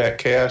going through that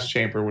chaos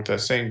chamber with that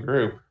same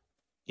group.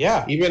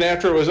 Yeah. Even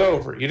after it was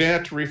over, you didn't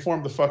have to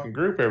reform the fucking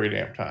group every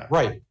damn time.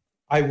 Right.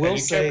 I will And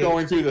you say kept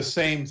going through the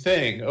same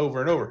thing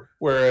over and over.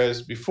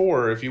 Whereas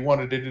before, if you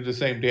wanted to do the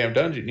same damn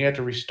dungeon, you had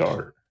to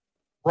restart.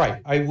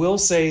 right. I will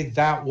say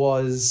that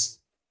was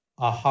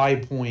a high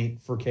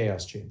point for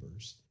Chaos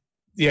Chambers.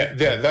 Yeah,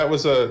 that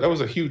was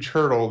a huge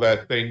hurdle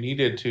that they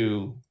needed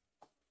to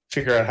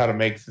figure out how to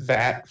make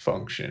that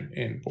function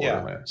in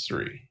Borderlands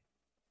 3.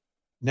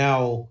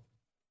 Now,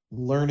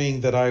 learning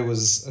that I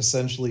was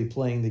essentially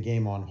playing the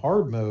game on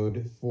hard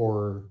mode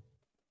for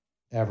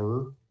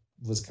ever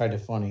was kind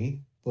of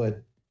funny,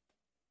 but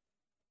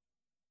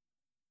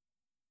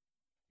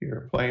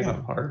You're playing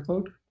on hard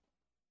mode?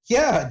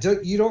 yeah,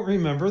 you don't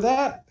remember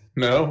that?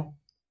 No.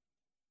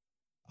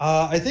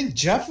 I think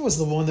Jeff was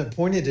the one that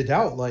pointed it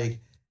out. Like,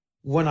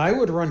 when I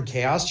would run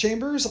Chaos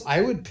Chambers,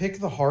 I would pick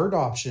the hard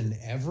option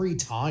every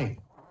time.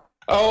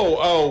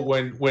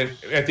 When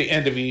at the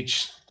end of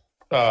each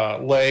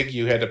leg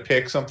you had to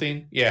pick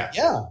something? Yeah.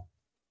 Yeah.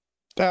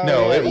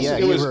 No,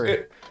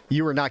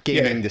 you were not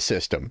gaming the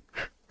system.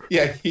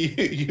 Yeah,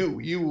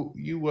 you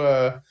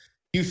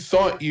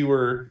thought you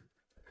were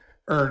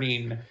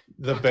earning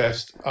the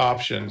best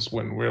options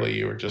when really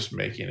you were just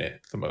making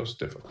it the most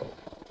difficult.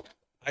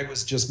 I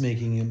was just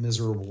making it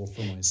miserable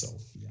for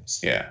myself. Yes.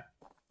 Yeah.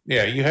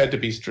 Yeah, you had to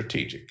be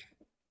strategic.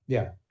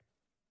 Yeah.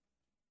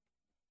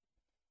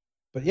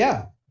 But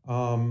yeah.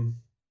 Yeah,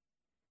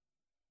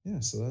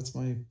 so that's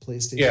my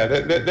PlayStation. Yeah,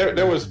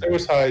 there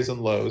was highs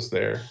and lows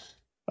there.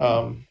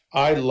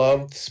 I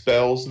loved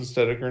spells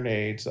instead of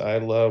grenades. I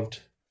loved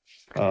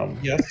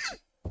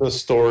the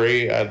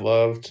story. I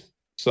loved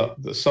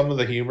some of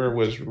the humor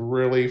was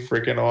really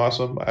freaking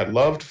awesome. I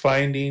loved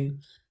finding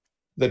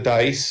the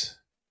dice.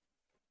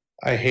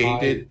 I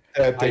hated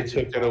that they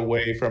took it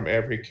away from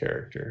every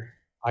character.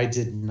 I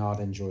did not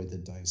enjoy the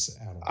dice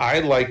at all. I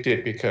liked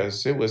it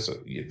because there was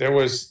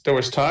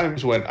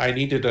times when I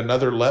needed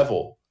another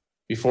level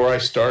before I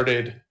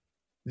started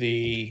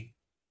the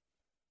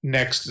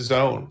next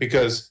zone,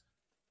 because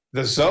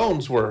the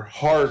zones were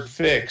hard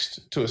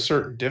fixed to a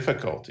certain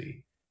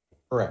difficulty.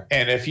 Correct.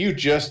 And if you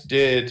just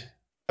did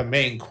a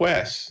main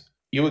quest,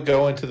 you would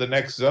go into the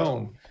next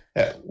zone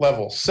at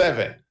level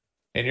 7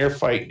 and you're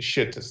fighting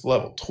shit that's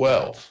level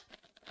 12.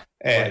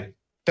 And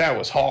that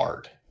was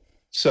hard.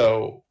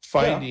 So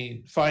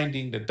finding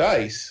the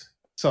dice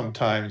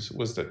sometimes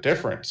was the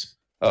difference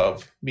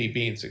of me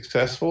being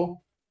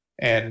successful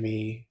and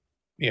me,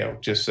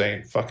 just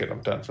saying, fuck it,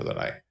 I'm done for the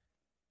night.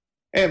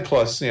 And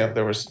plus,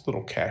 there was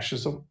little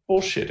caches of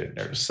bullshit in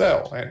there to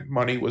sell, and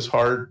money was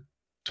hard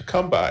to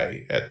come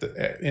by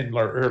in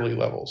early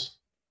levels.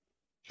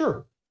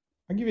 Sure,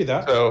 I'll give you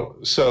that.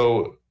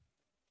 So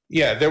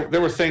yeah,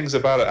 there were things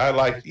about it I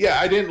liked. Yeah,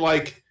 I didn't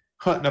like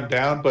hunting them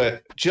down,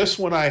 but just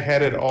when I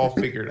had it all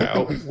figured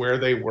out where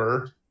they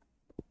were,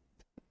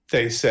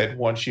 they said,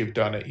 once you've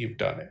done it, you've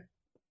done it.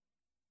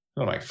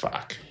 I'm like,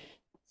 fuck.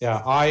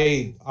 Yeah,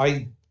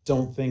 I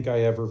don't think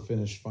I ever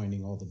finished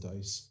finding all the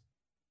dice.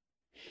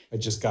 I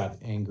just got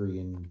angry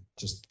and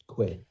just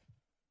quit.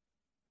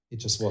 It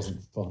just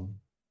wasn't fun.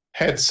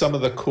 Had some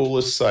of the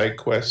coolest side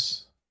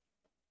quests.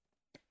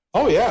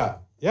 Oh yeah.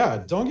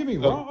 Don't get me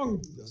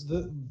wrong.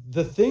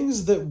 The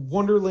things that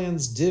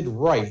Wonderlands did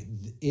right,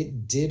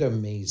 it did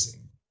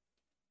amazing.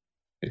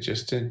 It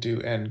just didn't do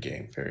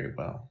Endgame very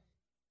well.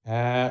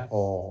 At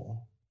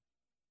all.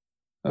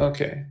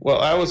 Okay. Well,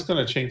 I was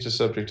going to change the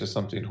subject to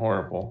something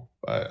horrible,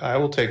 but I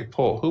will take a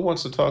poll. Who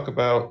wants to talk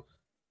about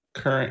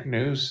current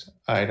news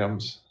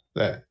items?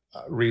 That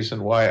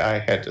reason why I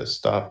had to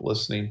stop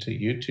listening to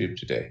YouTube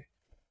today.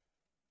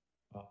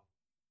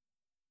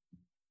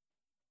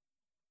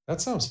 That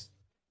sounds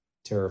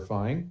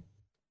terrifying.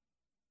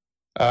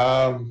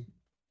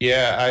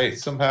 Yeah, I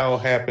somehow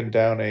happened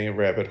down a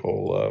rabbit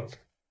hole of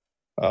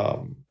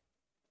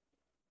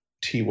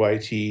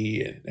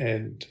TYT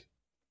and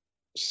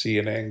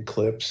CNN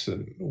clips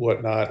and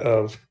whatnot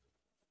of.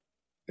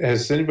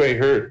 Has anybody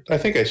heard? I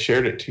think I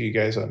shared it to you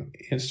guys on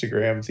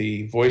Instagram.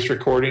 The voice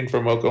recording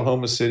from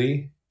Oklahoma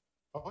City.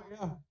 Oh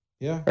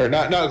yeah. Or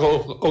not.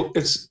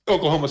 It's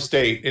Oklahoma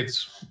State.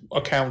 It's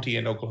a county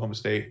in Oklahoma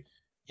State.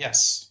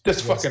 Yes.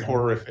 That's fucking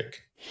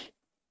horrific.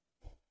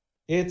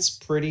 It's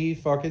pretty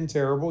fucking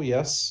terrible.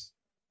 Yes.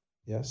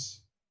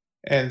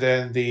 And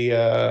then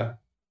the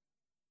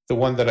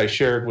one that I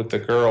shared with the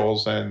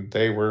girls, and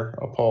they were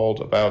appalled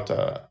about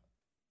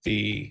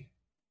the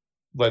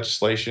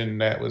legislation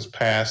that was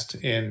passed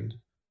in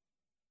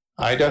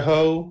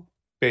Idaho.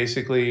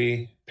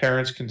 Basically,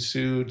 parents can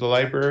sue the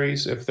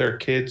libraries if their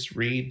kids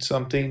read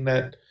something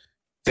that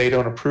they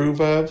don't approve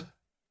of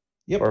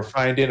or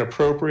find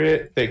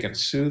inappropriate. They can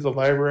sue the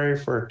library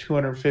for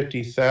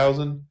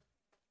 $250,000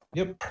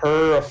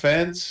 per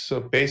offense. So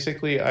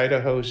basically,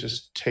 Idaho is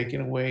just taking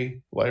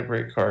away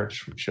library cards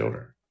from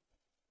children.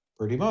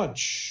 Pretty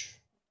much.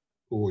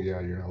 Oh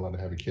yeah, you're not allowed to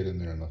have a kid in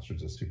there unless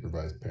there's a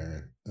supervised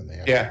parent, and they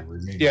have to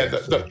remain. Yeah.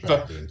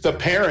 The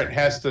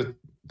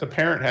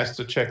parent has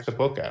to check the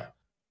book out.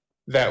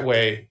 That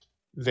way,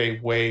 they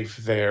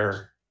waive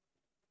the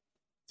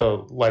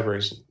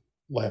library's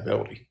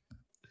liability.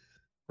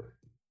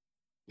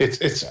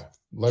 It's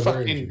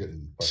librarians are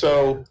getting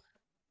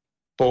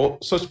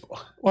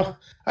well.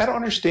 I don't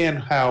understand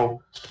how.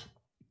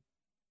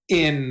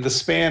 In the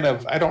span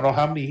of I don't know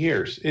how many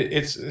years,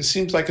 it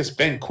seems like it's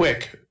been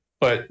quick.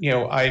 But,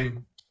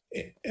 I'm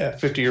a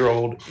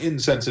 50-year-old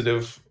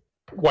insensitive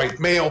white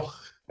male.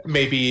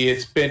 Maybe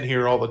it's been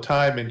here all the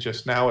time and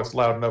just now it's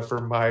loud enough for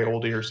my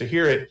old ears to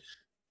hear it.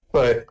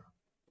 But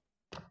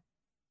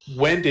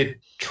when did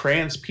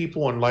trans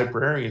people and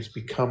librarians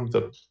become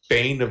the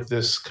bane of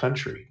this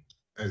country?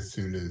 As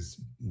soon as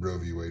Roe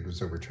v. Wade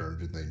was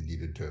overturned and they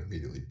needed to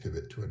immediately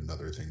pivot to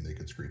another thing they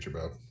could screech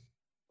about.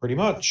 Pretty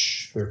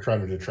much. They're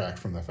trying to detract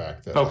from the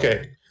fact that...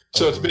 Okay.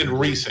 So it's been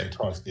recent.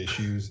 Caused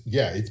issues.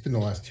 Yeah, it's been the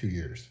last 2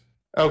 years.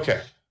 Okay.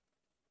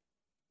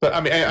 But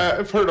I mean,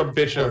 I've heard them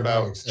bitching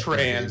about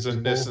trans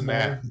and this and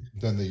that.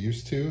 Than they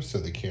used to, so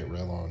they can't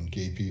rail on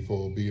gay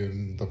people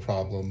being the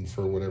problem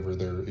for whatever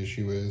their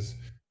issue is.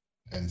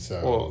 And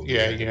so... Well,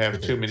 yeah, you have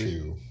too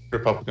many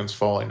Republicans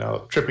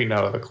tripping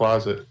out of the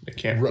closet. They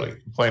can't really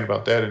complain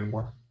about that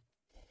anymore.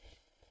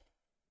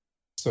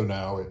 So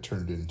now it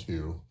turned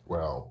into,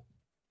 well,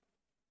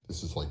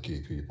 this is like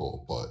gay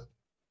people, but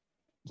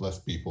less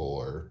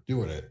people are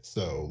doing it,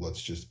 so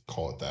let's just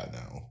call it that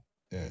now.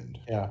 And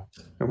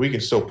we can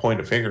still point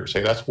a finger and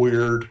say that's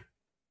weird.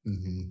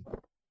 Mm-hmm.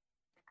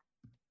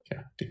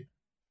 Yeah.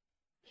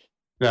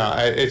 No,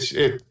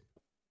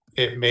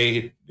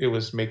 it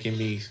was making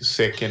me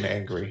sick and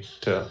angry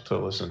to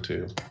listen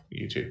to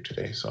YouTube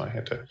today, so I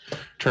had to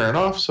turn it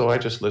off. So I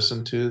just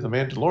listened to The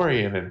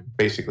Mandalorian and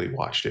basically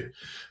watched it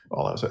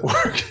while I was at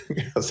work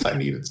because I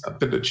needed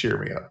something to cheer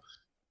me up.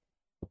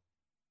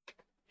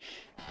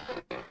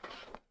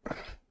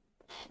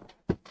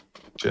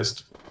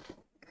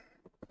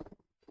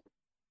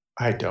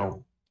 I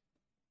don't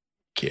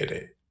get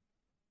it.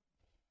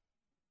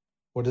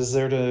 What is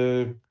there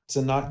to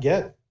not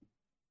get?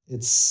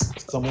 It's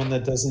someone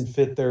that doesn't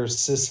fit their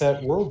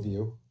cishet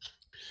worldview.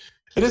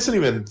 It isn't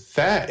even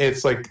that.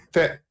 It's like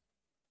that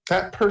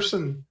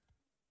person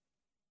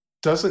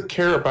doesn't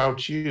care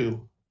about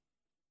you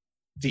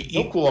the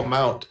equal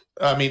amount.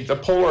 I mean, the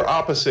polar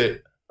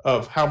opposite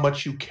of how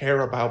much you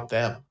care about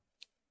them.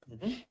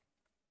 Mm-hmm.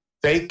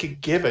 They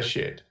could give a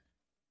shit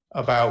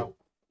about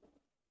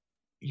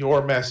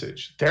your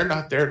message. They're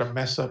not there to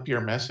mess up your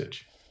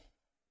message.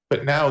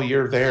 But now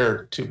you're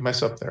there to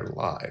mess up their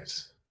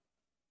lives.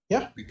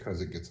 Yeah.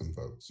 Because it gets them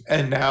votes.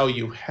 And now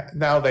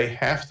now they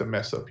have to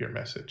mess up your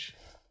message.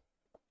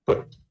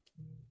 But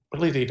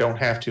Really, they don't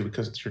have to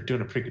because you're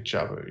doing a pretty good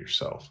job of it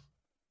yourself.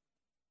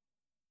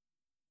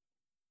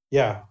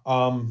 Yeah.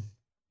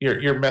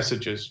 Your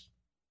message is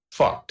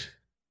fucked.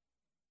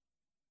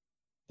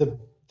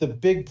 The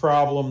big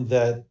problem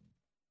that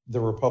the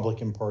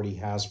Republican Party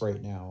has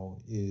right now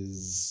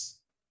is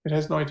it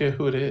has no idea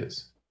who it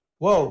is.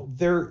 Well,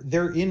 they're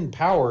in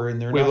power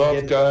and we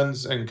love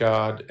guns and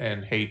God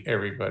and hate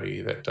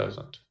everybody that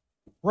doesn't.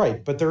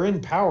 Right, but they're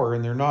in power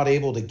and they're not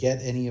able to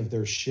get any of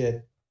their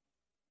shit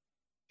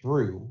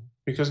through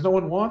because no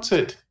one wants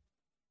it.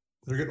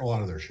 They're getting a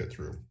lot of their shit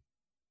through.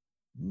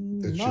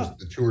 It's just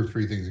the 2 or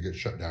 3 things that get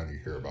shut down you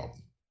hear about.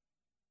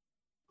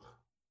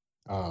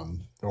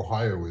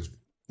 Ohio is,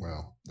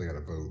 well, they got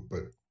to vote,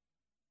 but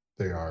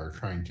they are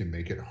trying to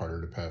make it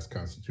harder to pass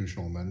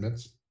constitutional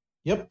amendments.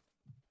 Yep.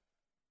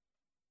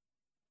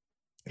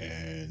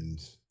 And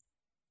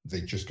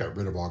they just got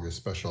rid of August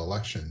special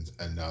elections,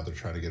 and now they're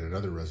trying to get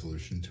another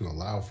resolution to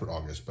allow for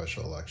August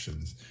special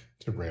elections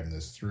to ram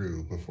this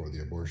through before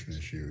the abortion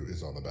issue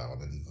is on the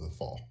ballot in the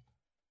fall.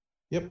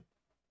 Yep.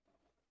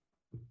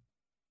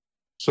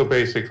 So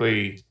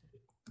basically,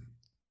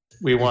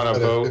 we want to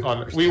vote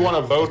on. We want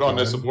to vote on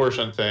this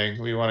abortion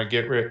thing. We want to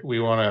get rid. We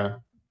want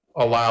to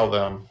allow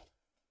them.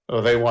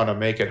 Or they want to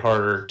make it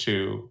harder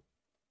to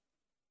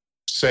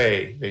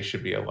say they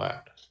should be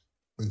allowed.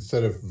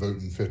 Instead of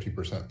voting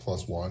 50%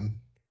 plus 1,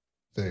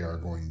 they are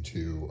going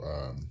to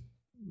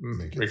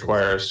make it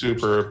require a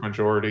super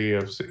majority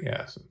of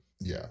yes.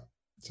 Yeah.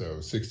 So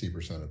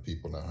 60% of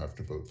people now have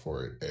to vote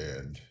for it,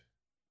 and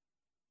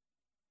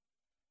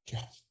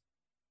yeah,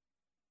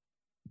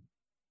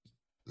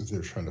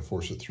 they're trying to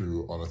force it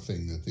through on a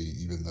thing that they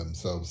even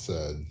themselves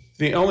said.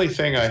 The only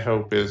thing I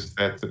hope is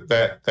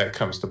that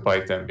comes to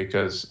bite them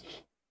because,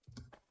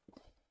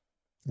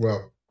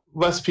 well,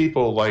 less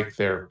people like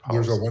their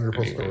policy. There's a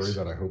wonderful story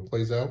that I hope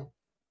plays out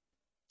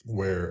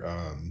where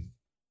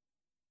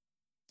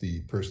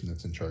the person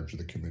that's in charge of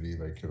the committee,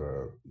 like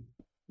a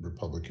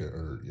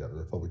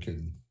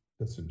Republican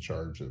that's in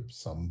charge of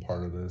some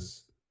part of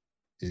this,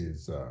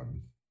 is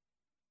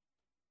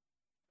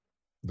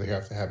they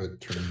have to have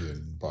it turned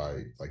in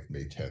by like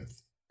May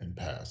 10th and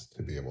passed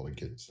to be able to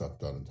get stuff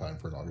done in time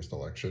for an August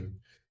election.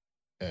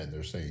 And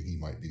they're saying he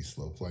might be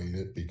slow playing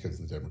it because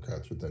the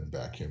Democrats would then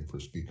back him for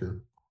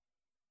speaker.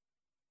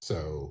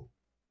 So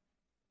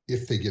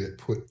if they get it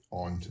put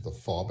onto the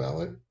fall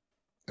ballot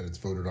and it's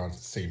voted on at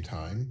the same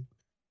time,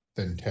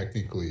 then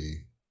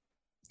technically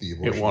the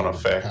abortion it won't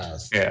affect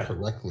passed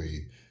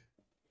correctly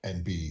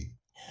and be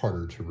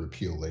harder to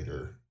repeal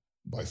later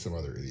by some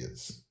other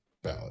idiot's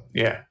ballot.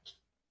 Yeah.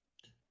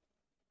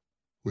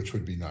 Which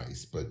would be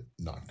nice, but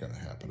not going to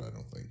happen, I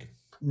don't think.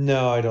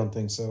 No, I don't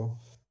think so.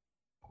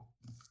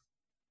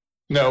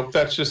 No,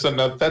 that's just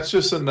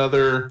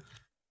another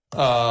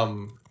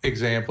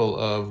example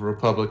of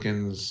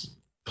Republicans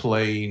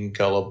playing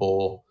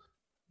gullible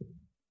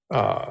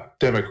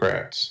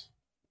Democrats.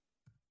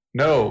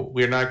 No,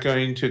 we're not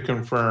going to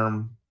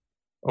confirm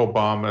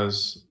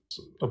Obama's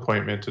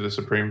appointment to the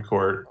Supreme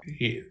Court.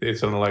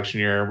 It's an election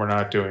year. We're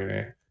not doing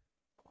it.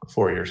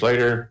 4 years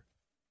later,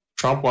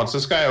 Trump wants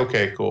this guy.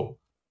 Okay, cool.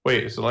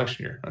 Wait, it's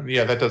election year.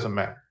 Yeah, that doesn't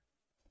matter.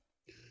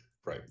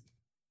 Right.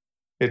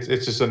 It's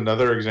just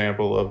another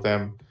example of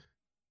them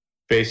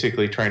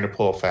basically trying to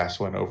pull a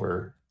fast one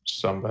over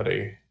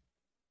somebody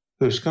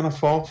who's going to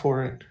fall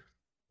for it.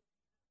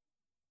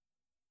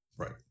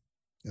 Right.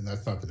 And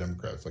that's not the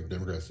Democrats. Like,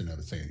 Democrats didn't have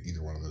a say in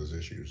either one of those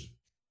issues.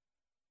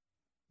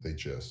 They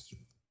just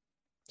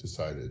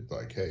decided,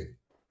 like, hey,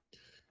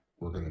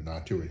 we're going to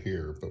not do it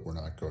here, but we're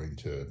not going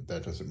to,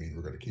 that doesn't mean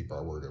we're going to keep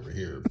our word over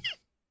here.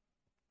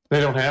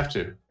 They don't have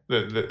to.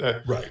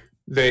 Right.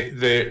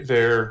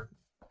 Their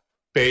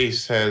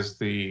base has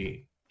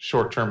the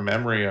short-term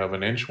memory of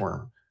an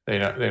inchworm. They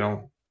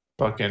don't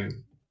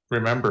fucking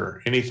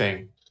remember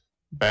anything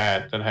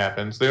bad that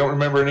happens. They don't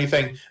remember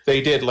anything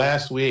they did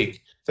last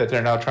week that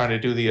they're now trying to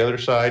do the other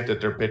side that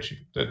they're bitching,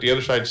 that the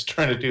other side's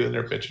trying to do and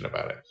they're bitching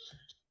about it.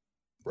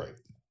 Right.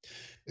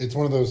 It's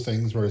one of those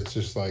things where it's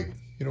just like,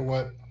 you know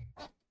what?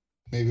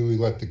 Maybe we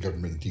let the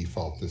government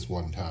default this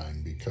one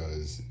time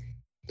because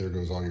there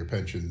goes all your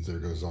pensions, there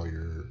goes all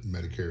your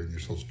Medicare and your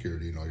Social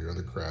Security and all your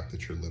other crap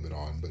that you're living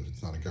on, but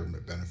it's not a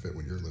government benefit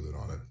when you're living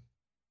on it.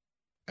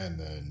 And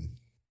then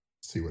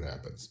see what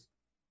happens.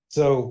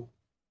 So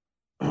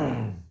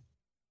there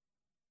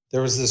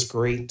was this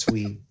great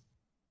tweet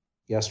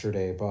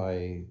yesterday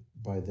by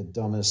the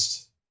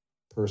dumbest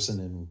person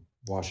in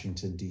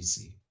Washington,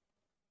 D.C.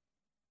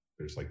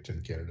 There's like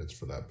 10 candidates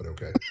for that, but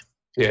okay.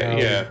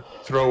 Yeah.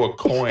 Throw a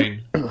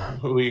coin.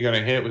 Who are you going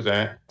to hit with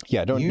that?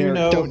 Yeah, don't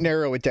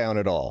narrow it down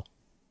at all.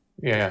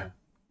 Yeah.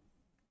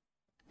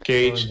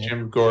 Gage,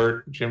 Jim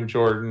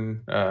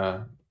Jordan.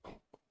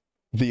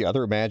 The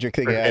other Magic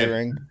the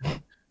Gathering.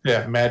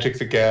 Yeah, Magic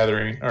the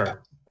Gathering.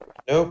 Or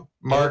nope.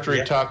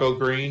 Marjorie Taco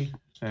Green.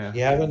 Yeah.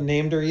 You haven't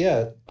named her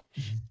yet.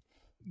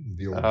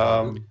 The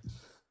old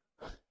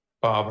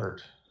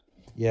Boebert.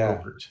 Yeah.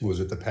 Boebert. Was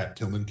it the Pat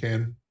Tillman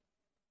can?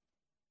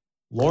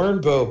 Lauren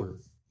Boebert.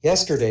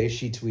 Yesterday,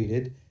 she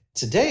tweeted,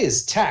 "Today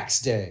is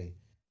tax day.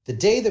 The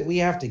day that we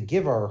have to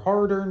give our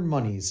hard-earned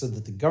money so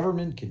that the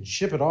government can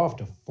ship it off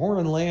to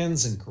foreign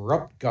lands and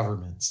corrupt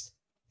governments.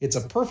 It's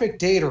a perfect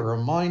day to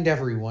remind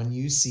everyone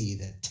you see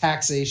that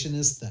taxation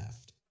is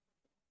theft.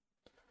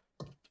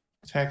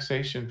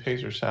 Taxation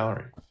pays your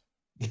salary.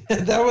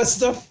 That was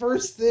the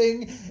first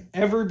thing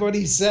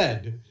everybody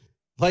said.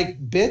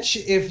 Like, bitch,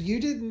 if you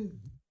didn't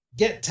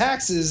get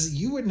taxes,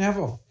 you wouldn't have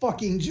a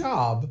fucking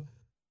job.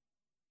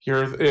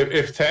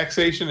 If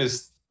taxation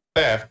is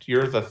theft,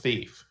 you're the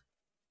thief.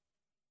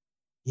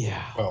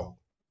 Yeah. Well,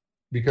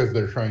 because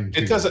they're trying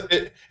to.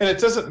 It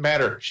doesn't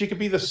matter. She could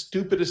be the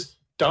stupidest,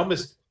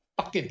 dumbest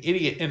fucking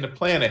idiot in the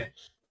planet,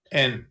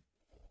 and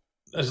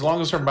as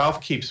long as her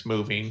mouth keeps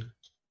moving,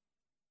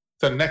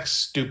 the next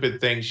stupid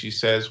thing she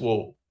says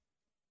will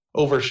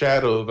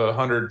overshadow the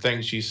 100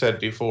 things she said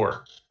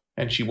before,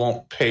 and she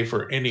won't pay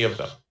for any of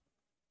them.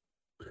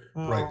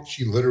 Right.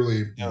 She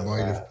literally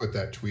might have put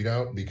that tweet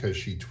out because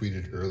she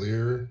tweeted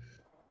earlier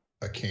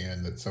a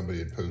can that somebody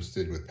had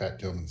posted with Pat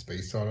Tillman's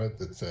face on it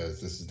that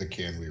says, "This is the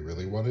can we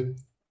really wanted."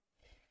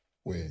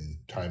 When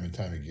time and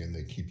time again,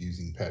 they keep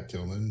using Pat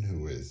Tillman,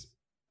 who is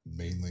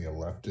mainly a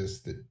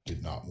leftist that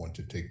did not want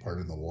to take part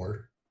in the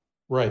war.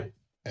 Right.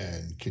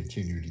 And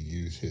continue to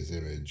use his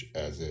image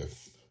as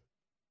if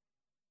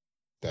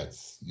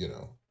that's,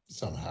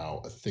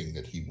 somehow a thing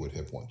that he would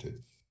have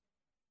wanted.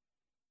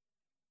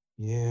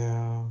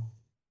 Yeah.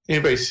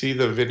 Anybody see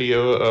the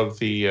video of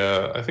the,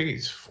 I think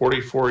he's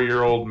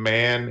 44-year-old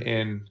man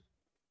in,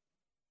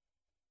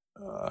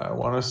 I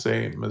want to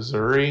say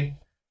Missouri,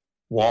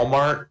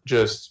 Walmart,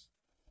 just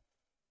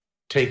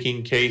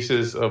taking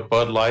cases of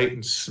Bud Light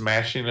and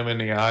smashing them in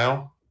the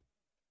aisle?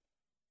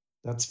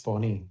 That's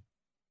funny.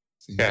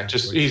 Yeah,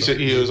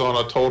 he was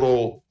on a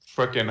total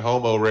freaking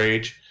homo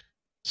rage,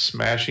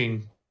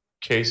 smashing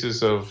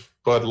cases of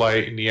Bud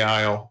Light in the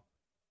aisle.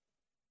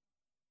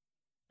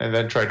 And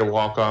then tried to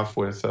walk off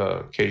with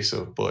a case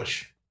of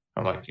Bush.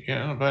 I'm like,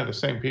 yeah, by the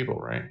same people,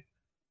 right?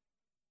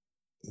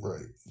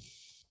 Right.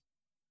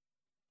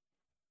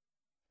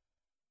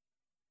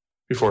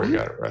 Before he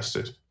got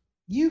arrested.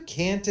 You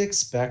can't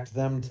expect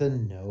them to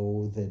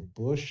know that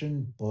Bush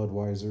and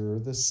Budweiser are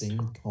the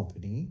same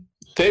company.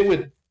 They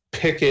would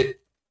picket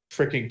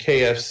freaking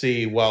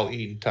KFC while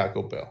eating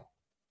Taco Bell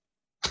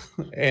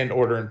and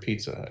ordering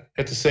Pizza Hut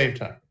at the same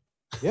time.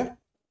 Yeah.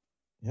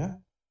 Yeah.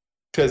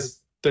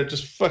 Because they're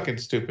just fucking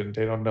stupid.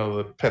 They don't know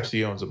that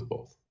Pepsi owns them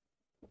both.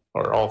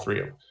 Or all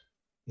three of them.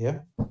 Yeah.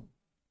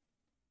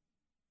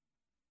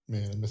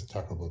 Man, I miss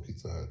Taco Bell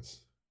Pizza Huts.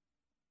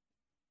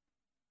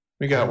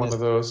 We got one of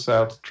those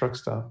out at the truck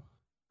stop.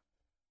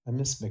 I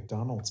miss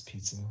McDonald's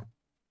pizza.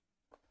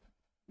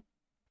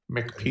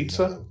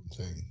 McPizza?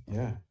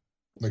 Yeah.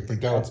 Like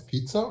McDonald's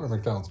Pizza or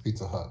McDonald's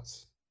Pizza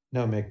Huts?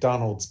 No,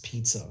 McDonald's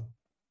pizza.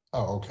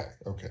 Oh, okay.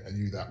 Okay. I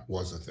knew that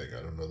was a thing.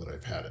 I don't know that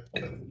I've had it.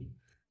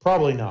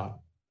 Probably not.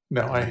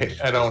 No,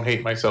 I don't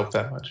hate myself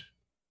that much.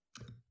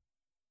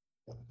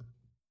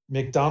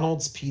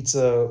 McDonald's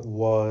pizza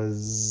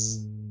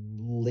was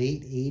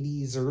late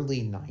 80s,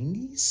 early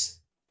 90s?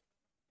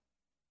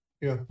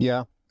 Yeah.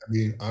 Yeah. I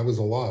mean, I was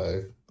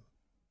alive.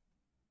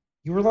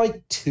 You were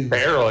like 2.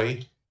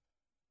 Barely.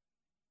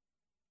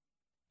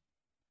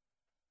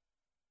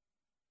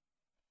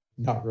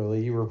 Not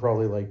really. You were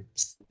probably like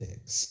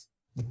 6.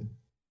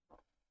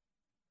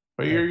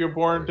 What year you're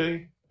born,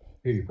 D?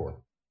 84.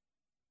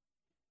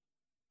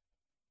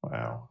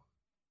 Wow.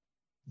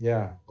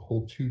 Yeah. A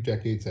whole 2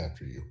 decades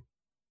after you.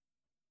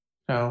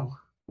 No.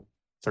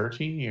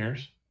 13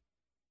 years.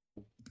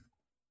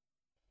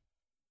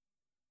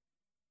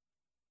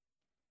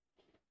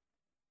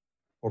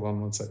 Hold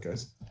on one sec,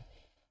 guys.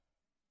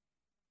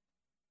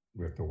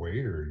 We have to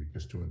wait, or are you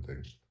just doing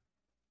things?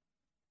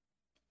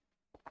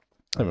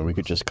 I mean, we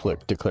could just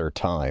declare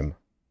time.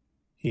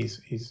 He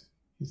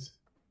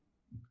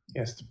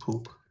has to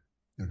poop.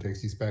 No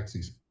takesies,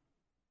 backsies.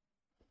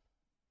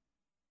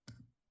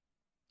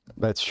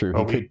 That's true.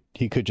 Oh,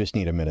 He could just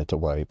need a minute to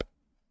wipe.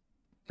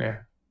 Yeah.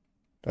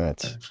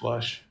 That's And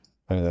flush.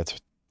 that's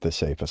the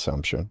safe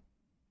assumption.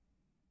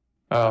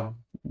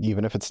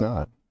 Even if it's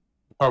not.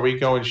 Are we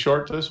going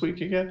short this week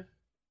again?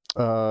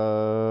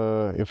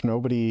 If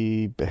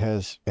nobody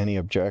has any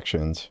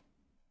objections,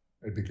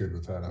 I'd be good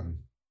with that.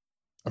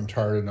 I'm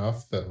tired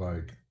enough that,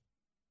 like,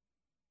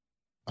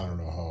 I don't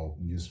know how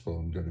useful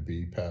I'm going to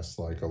be past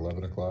like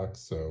 11 o'clock.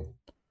 So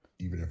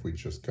even if we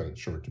just cut it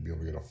short to be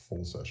able to get a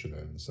full session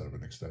in instead of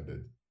an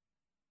extended,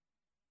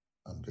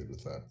 I'm good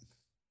with that.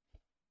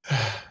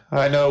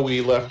 I know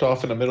we left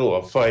off in the middle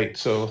of a fight,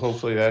 so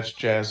hopefully that's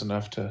jazz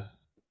enough to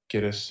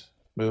get us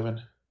moving.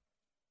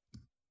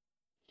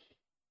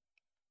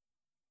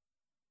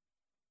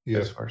 Yeah.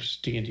 As far as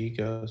D&D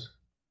goes.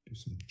 Do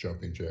some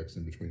jumping jacks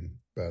in between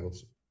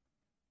battles.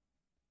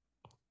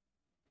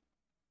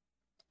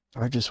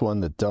 I just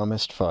won the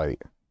dumbest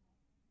fight.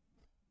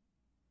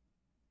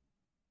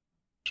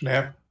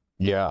 Snap.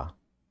 Yeah.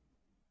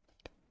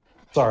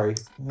 Sorry.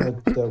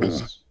 That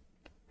was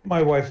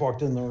my wife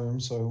walked in the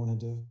room, so I wanted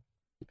to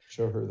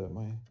show her that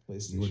my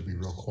PlayStation. You would be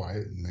real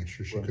quiet and make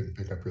sure she couldn't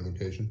pick up your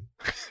location.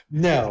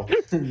 No.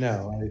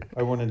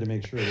 I wanted to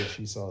make sure that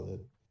she saw that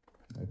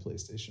my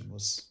PlayStation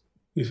was.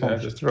 You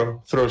had to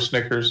throw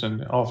Snickers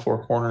in all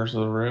four corners of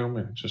the room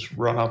and just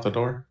run out the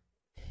door.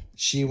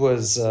 She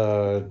was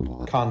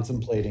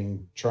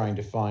contemplating trying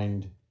to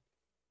find.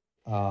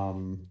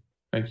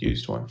 I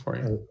used one for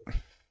you.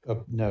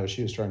 No,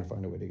 she was trying to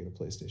find a way to get a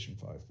PlayStation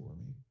 5 for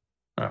me.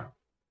 Oh.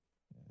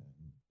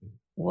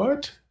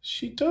 What?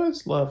 She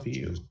does love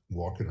you. Just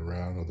walking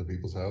around other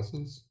people's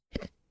houses.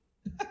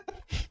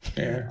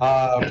 Yeah.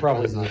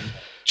 Probably not.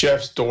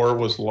 Jeff's door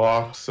was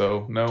locked,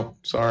 so no,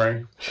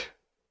 sorry.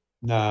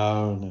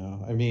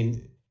 No. I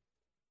mean,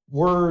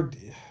 our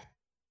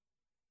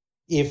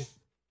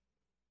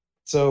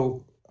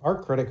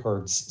credit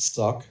cards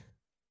suck.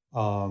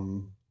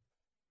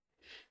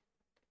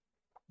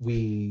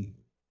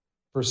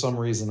 For some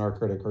reason, our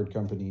credit card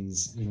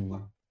companies,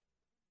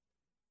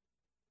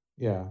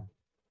 yeah.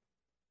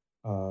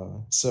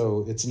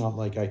 So it's not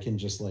like I can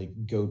just like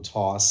go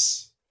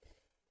toss,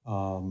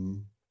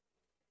 $500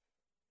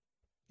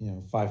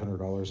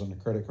 on a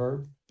credit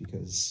card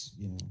because,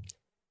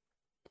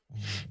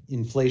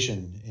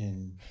 inflation,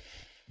 and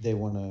they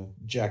want to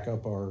jack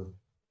up our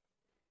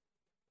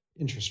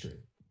interest rate.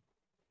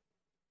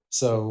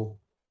 So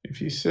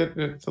if you sit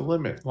at the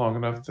limit long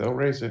enough, they'll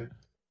raise it.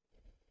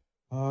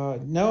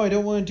 No, I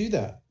don't want to do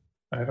that.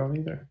 I don't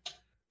either.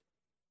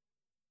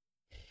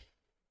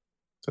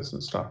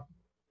 Doesn't stop.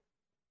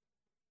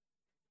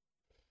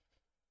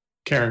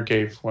 Karen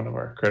gave one of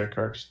our credit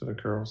cards to the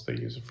girls. They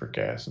use it for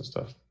gas and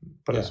stuff,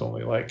 but it's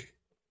only like,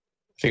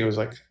 I think it was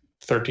like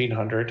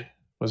 $1,300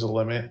 was the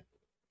limit.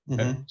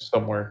 And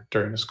somewhere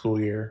during the school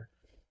year,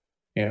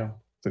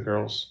 the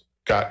girls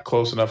got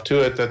close enough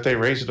to it that they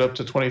raised it up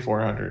to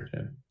 $2,400,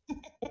 and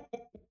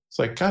it's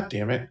like, God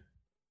damn it!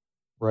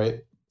 Right?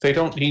 They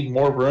don't need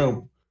more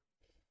room,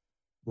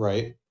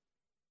 right?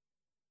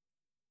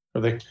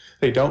 Or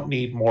they don't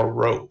need more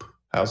rope.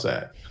 How's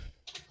that?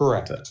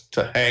 Correct.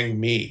 To hang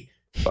me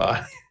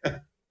by.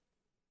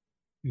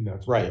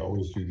 That's what they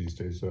always do these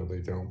days, though. They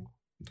don't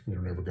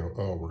ever go,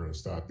 oh, we're going to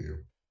stop you.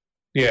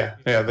 Yeah.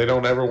 They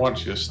don't ever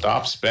want you to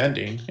stop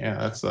spending. Yeah,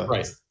 that's the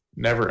right.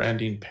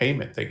 never-ending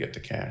payment they get to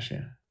cash.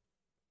 Yeah.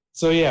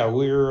 So yeah,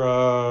 we're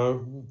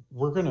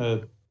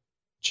gonna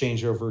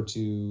change over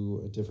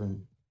to a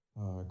different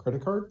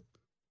credit card,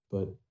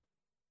 but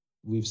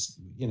we've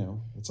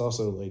it's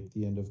also like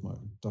the end of my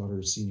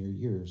daughter's senior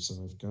year, so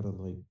I've got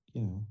to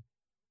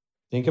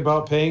think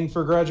about paying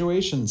for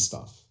graduation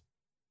stuff,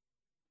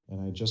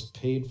 and I just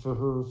paid for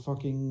her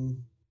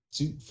fucking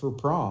suit for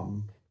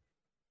prom,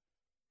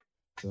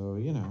 so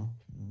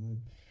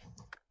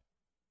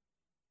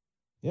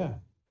yeah.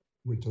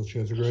 Wait till she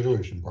has a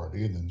graduation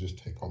party and then just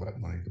take all that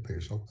money to pay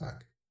yourself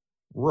back.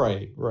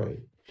 Right.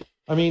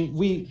 I mean,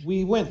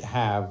 we went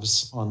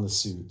halves on the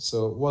suit,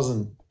 so it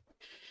wasn't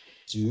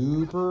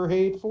super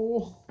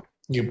hateful.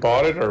 You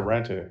bought it or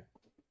rented it?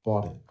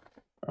 Bought it.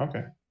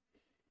 Okay.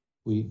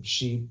 We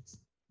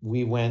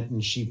went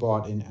and she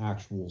bought an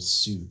actual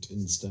suit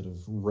instead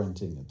of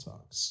renting a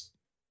tux.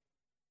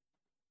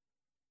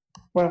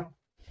 Well,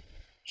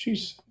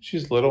 she's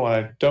little,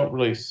 and I don't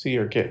really see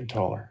her getting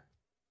taller.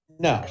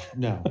 No.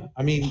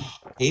 I mean,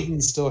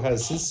 Aiden still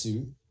has his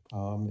suit.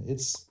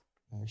 It's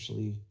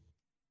actually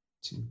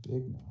too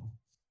big now.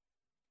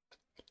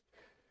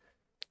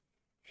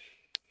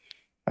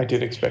 I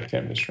did expect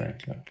him to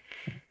shrink. Yeah,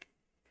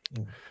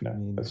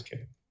 no, that's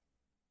kidding.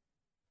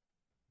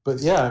 But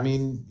yeah, I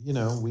mean,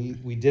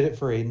 we did it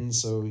for Aiden,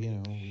 so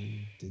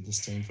we did the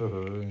same for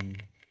her,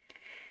 and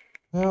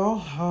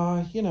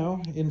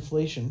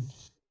inflation.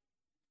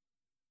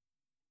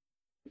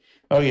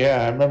 Oh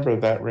yeah, I remember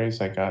that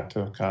raise I got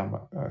to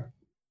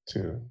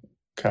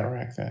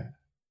counteract that.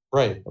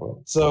 Right.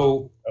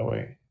 So. Oh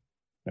wait.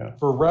 Yeah.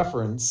 For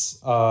reference,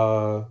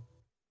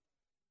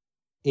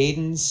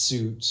 Aiden's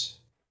suit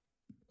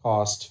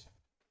cost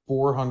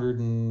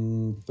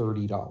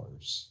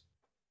 $430.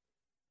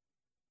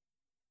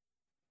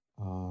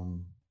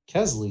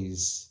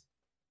 Kesley's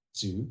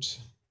suit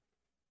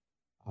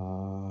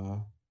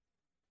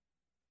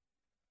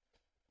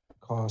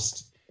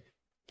cost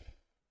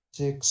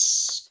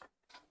 $620.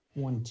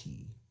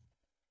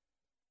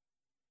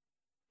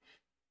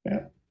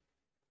 Yeah.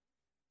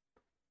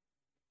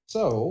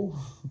 So,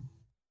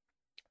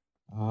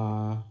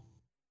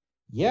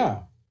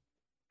 yeah,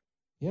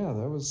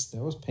 that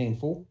was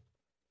painful.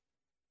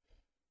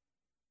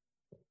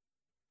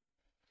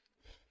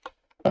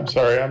 I'm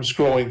sorry, I'm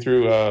scrolling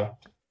through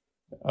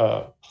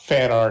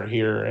fan art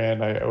here,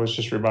 and I was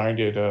just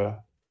reminded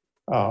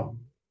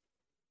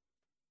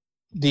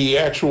the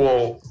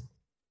actual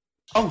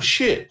oh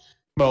shit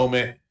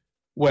moment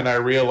when I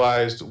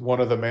realized one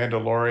of the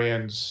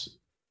Mandalorians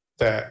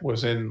that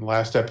was in the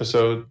last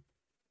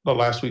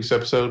week's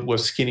episode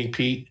was Skinny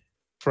Pete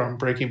from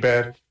Breaking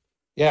Bad.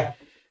 Yeah.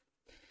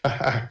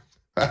 I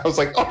was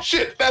like, oh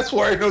shit, that's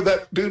where I know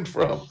that dude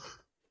from.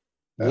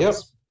 That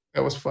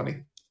was funny.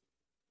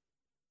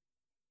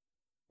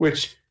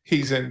 Which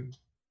he's in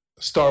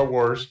Star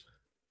Wars,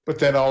 but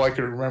then all I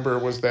could remember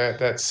was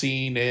that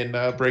scene in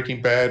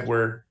Breaking Bad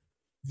where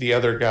the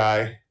other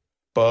guy,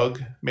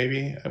 Bug,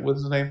 maybe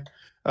was his name,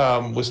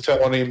 was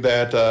telling him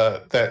that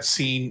that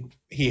scene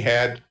he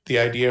had the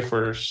idea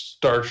for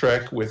Star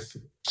Trek with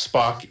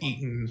Spock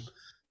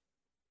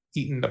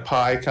eating the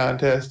pie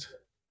contest.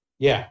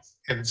 Yeah.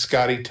 And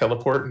Scotty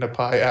teleporting the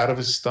pie out of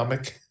his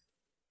stomach.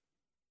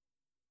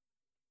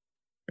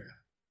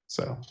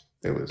 So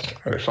it was.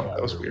 I thought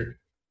that was weird.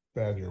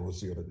 Badger was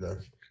the other guy.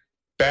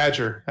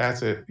 Badger,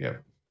 that's it.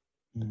 Yep.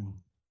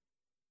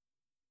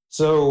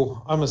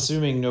 So I'm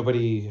assuming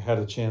nobody had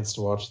a chance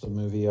to watch the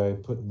movie I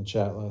put in the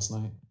chat last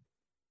night.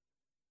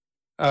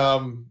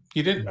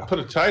 You didn't put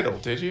a title,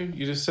 did you?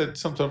 You just said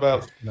something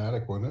about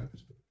Fanatic, wasn't it?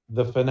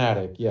 The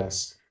Fanatic,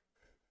 yes.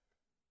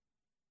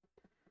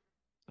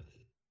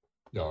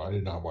 No, I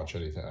did not watch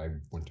anything. I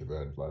went to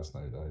bed last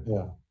night.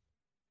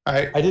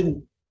 I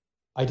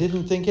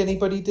didn't think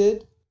anybody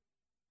did.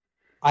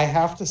 I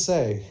have to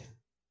say,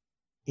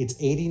 it's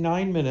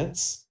 89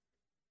 minutes.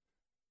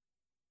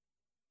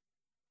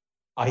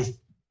 I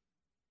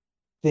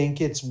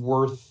think it's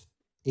worth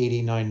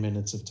 89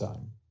 minutes of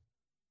time.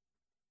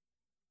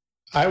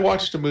 I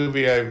watched a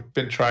movie I've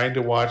been trying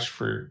to watch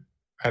for,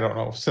 I don't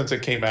know, since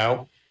it came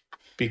out,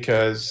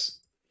 because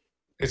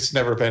it's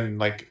never been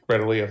like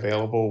readily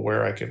available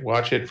where I could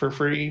watch it for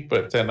free,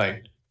 but then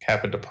I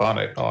happened upon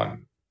it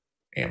on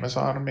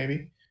Amazon or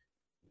maybe.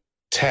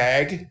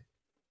 Tag.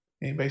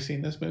 Anybody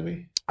seen this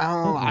movie?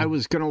 Oh, I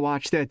was going to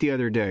watch that the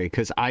other day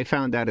because I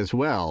found that as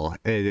well.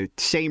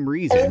 Same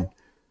reason.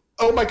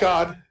 Oh my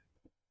God.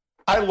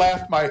 I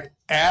laughed my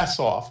ass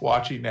off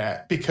watching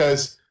that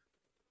because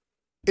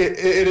it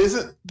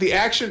isn't, the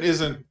action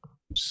isn't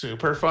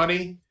super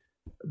funny,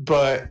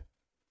 but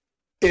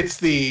it's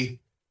the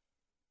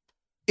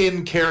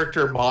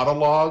in-character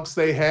monologues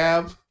they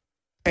have,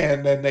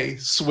 and then they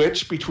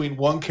switch between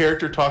one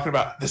character talking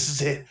about, this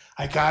is it,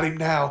 I got him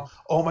now,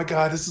 oh my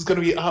God, this is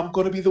gonna be, I'm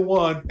gonna be the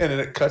one, and then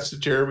it cuts to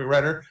Jeremy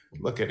Renner.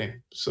 Look at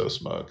him, so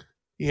smug,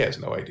 he has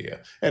no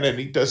idea, and then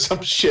he does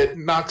some shit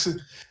and knocks it,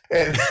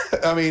 and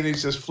I mean,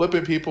 he's just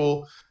flipping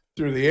people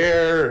through the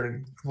air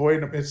and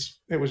avoiding them.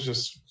 It was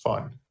just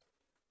fun.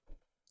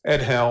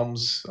 Ed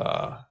Helms,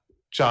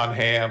 John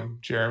Hamm,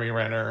 Jeremy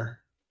Renner,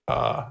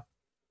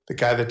 the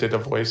guy that did a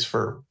voice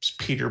for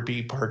Peter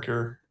B.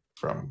 Parker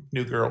from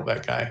New Girl,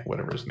 that guy,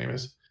 whatever his name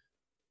is.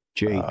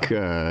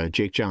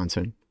 Jake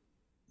Johnson.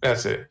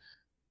 That's it.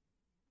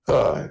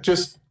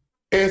 Just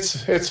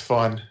it's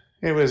fun.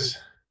 It was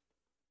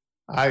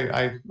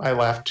I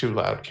laughed too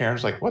loud.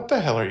 Karen's like, what the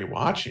hell are you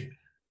watching?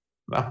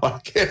 And I'm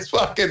like, it's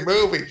fucking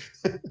movie.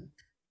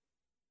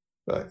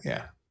 But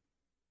yeah.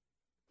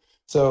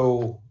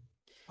 So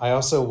I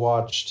also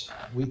watched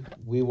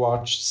we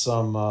watched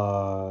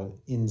some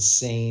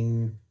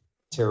insane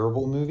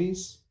terrible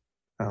movies.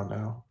 Oh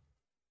no.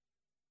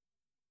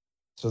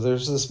 So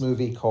there's this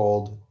movie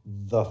called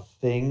The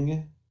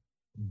Thing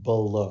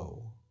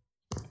Below.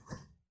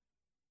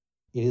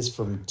 It is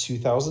from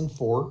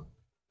 2004.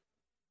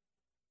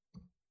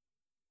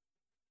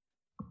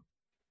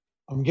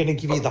 I'm going to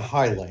give you the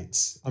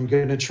highlights. I'm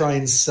going to try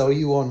and sell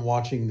you on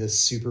watching this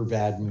super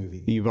bad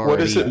movie. You've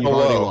already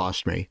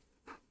lost me.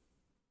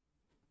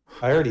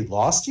 I already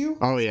lost you?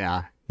 Oh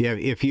yeah. Yeah,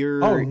 if you're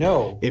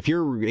if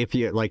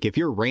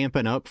you're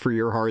ramping up for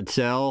your hard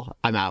sell,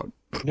 I'm out.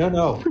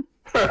 No.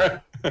 I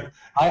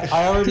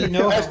already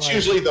know. That's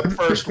usually the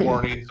first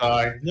warning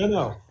sign.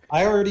 No.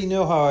 I already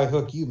know how I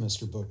hook you,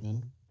 Mr.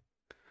 Bookman.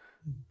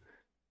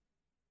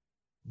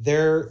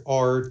 There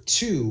are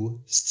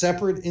two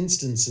separate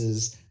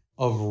instances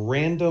of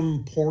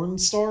random porn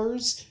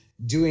stars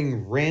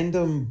doing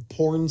random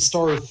porn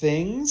star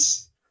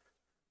things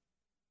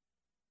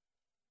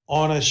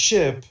on a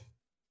ship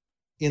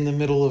in the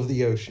middle of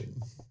the ocean.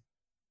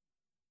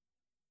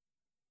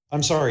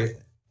 I'm sorry,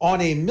 on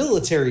a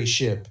military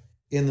ship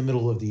in the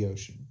middle of the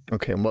ocean.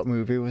 Okay, and what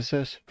movie was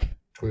this?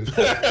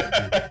 The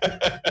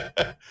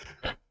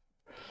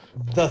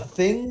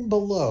Thing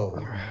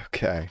Below.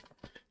 Okay.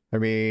 I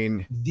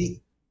mean,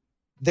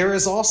 there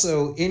is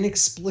also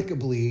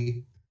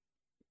inexplicably,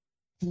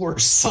 for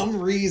some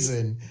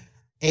reason,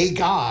 a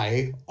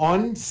guy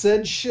on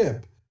said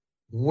ship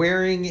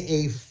wearing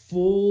a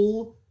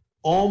full,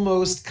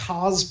 almost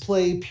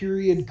cosplay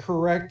period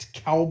correct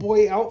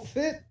cowboy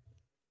outfit.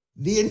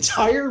 The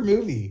entire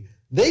movie,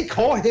 they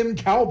call him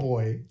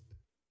Cowboy.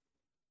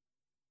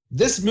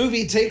 This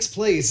movie takes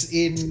place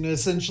in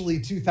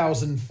essentially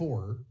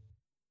 2004.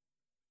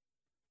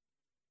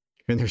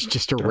 And there's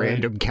just a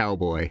random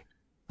cowboy.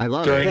 I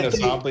love during it. a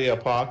zombie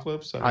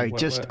apocalypse. I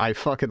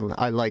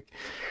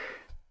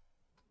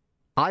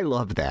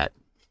love that.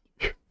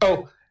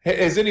 Oh,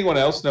 has anyone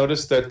else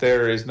noticed that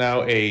there is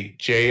now a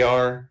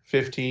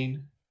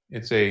JR-15?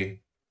 It's a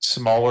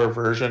smaller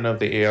version of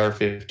the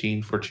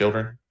AR-15 for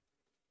children.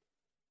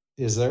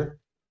 Is there?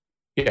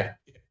 Yeah.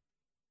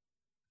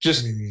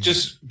 Just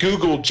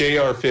Google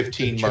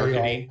JR-15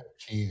 marketing.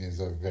 JR-15 is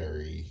a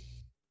very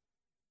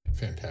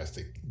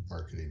fantastic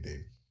marketing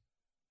name.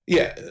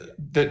 Yeah,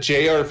 the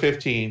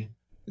JR-15.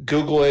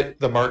 Google it.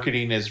 The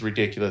marketing is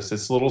ridiculous.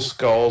 It's little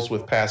skulls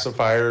with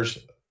pacifiers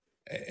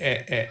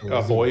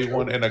a boy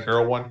one and a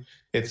girl one.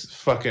 It's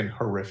fucking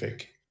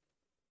horrific.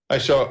 I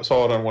saw it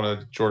on one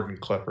of Jordan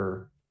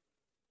Klepper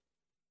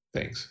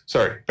things.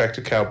 Sorry, back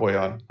to Cowboy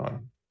on.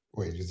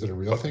 Wait, is it a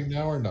real thing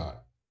now or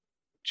not?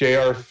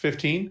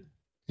 JR-15?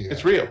 Yeah.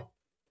 It's real.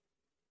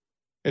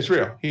 It's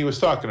real. He was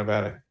talking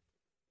about it.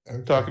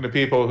 Okay. Talking to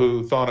people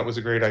who thought it was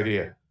a great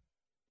idea.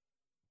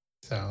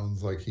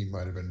 Sounds like he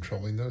might have been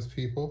trolling those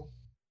people.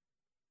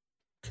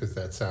 Because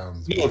that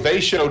sounds... No, they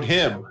showed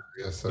him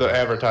the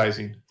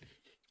advertising.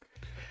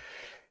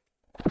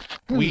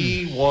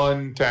 We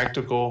won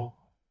tactical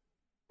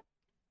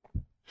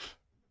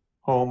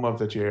home of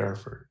the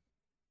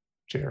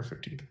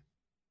JR-15.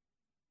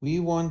 We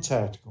won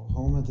tactical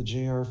home of the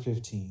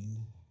JR-15.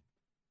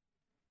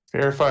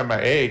 Verify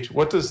my age.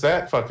 What does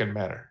that fucking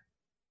matter?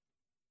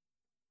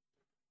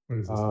 What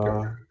is this?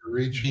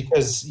 Reach?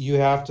 Because you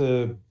have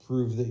to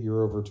prove that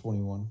you're over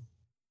 21.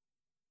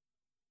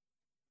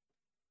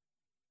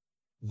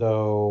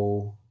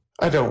 Though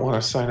I don't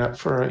want to sign up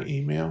for an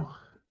email.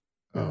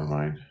 Never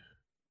mind.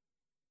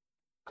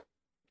 I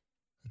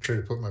tried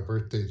to put my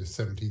birthday to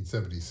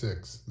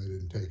 1776. They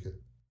didn't take it.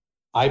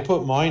 I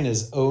put mine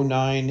as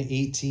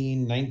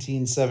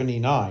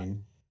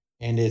 09/18/1979,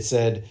 and it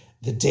said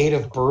the date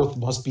of birth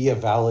must be a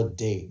valid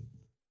date.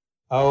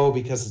 Oh,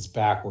 because it's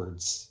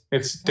backwards.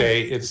 It's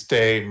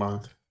day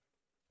month.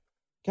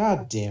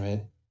 God damn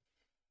it.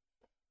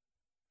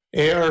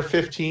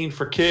 AR-15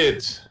 for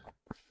kids.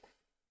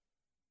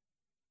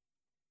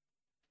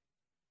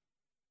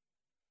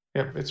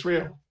 Yep, it's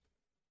real.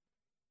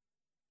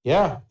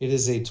 Yeah, it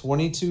is a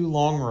 22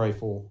 long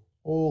rifle.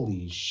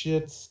 Holy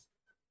shit.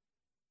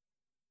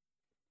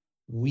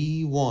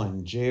 We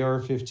won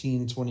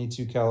JR-15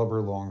 22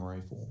 caliber long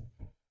rifle.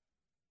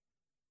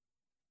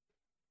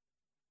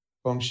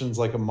 Functions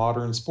like a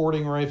modern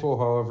sporting rifle,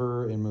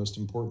 however, and most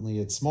importantly,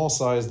 its small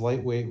size,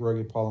 lightweight,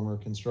 rugged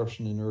polymer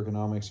construction and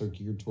ergonomics are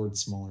geared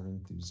towards smaller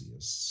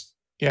enthusiasts.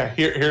 Yeah,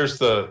 here's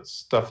the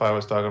stuff I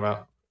was talking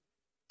about.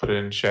 Put it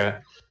in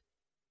chat.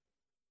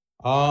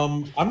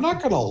 I'm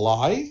not gonna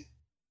lie.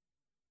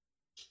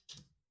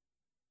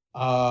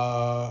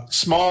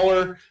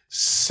 Smaller,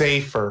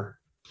 safer,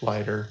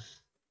 lighter.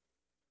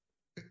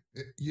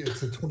 Yeah,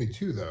 it's a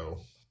 22 though.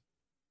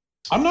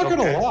 I'm not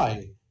gonna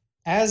lie.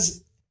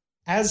 As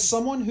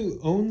someone who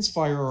owns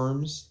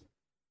firearms,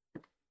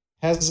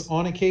 has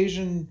on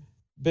occasion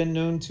been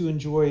known to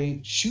enjoy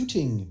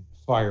shooting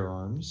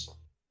firearms,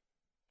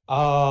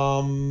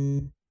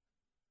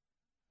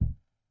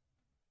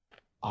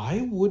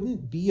 I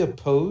wouldn't be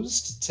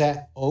opposed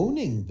to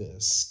owning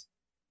this.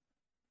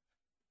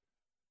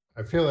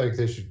 I feel like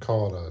they should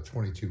call it a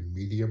 22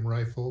 medium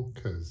rifle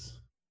because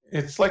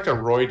it's like a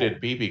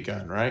roided BB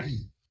gun, right?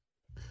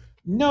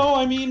 No,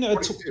 I mean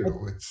it's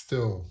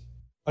still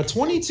a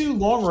 22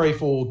 long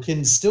rifle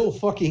can still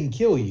fucking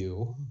kill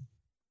you.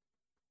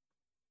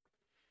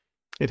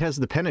 It has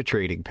the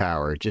penetrating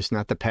power, just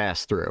not the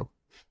pass through.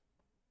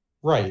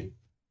 Right.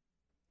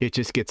 It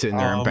just gets in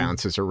there and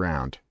bounces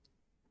around.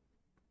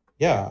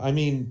 Yeah, I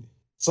mean,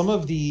 some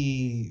of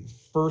the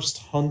first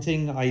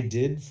hunting I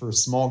did for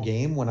small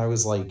game when I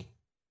was like...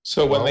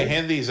 So when they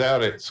hand these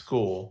out at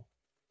school,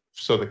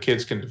 so the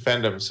kids can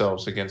defend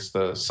themselves against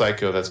the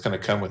psycho that's going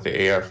to come with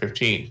the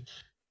AR-15,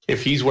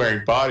 if he's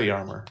wearing body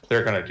armor,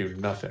 they're going to do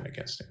nothing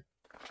against him.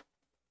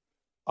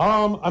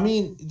 I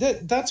mean,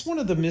 that's one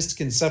of the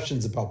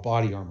misconceptions about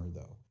body armor,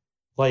 though.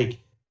 Like,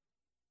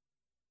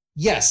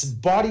 yes,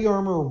 body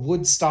armor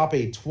would stop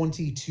a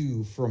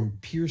 22 from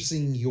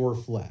piercing your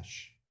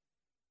flesh.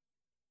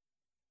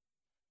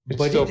 It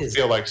still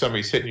feel like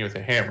somebody's hitting you with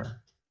a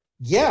hammer.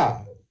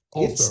 Yeah.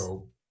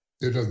 Also,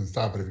 it doesn't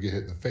stop it if you get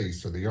hit in the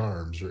face or the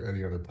arms or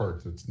any other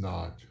part that's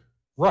not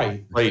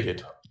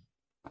rated.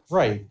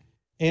 Right.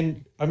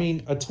 And I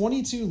mean, a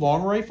 22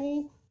 long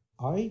rifle,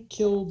 I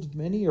killed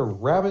many a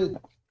rabbit,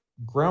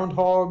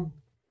 groundhog.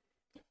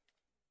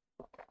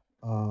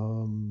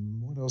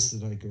 What else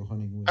did I go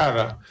hunting with? I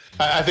don't know.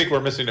 I think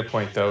we're missing the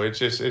point, though. It's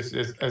just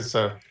it's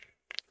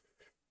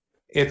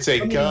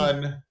a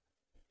gun.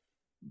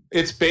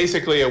 It's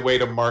basically a way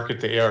to market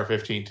the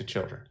AR-15 to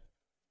children.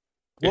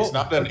 It's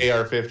not an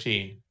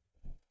AR-15,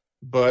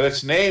 but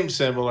it's named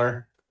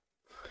similar.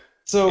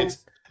 So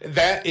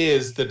that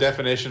is the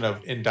definition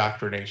of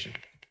indoctrination.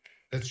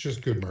 That's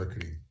just good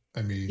marketing.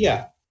 I mean,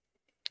 yeah.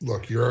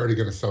 Look, you're already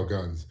going to sell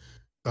guns.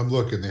 I'm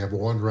looking. They have a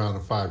 1 round, a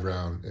 5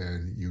 round,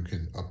 and you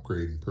can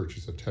upgrade and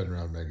purchase a 10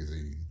 round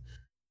magazine.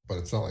 But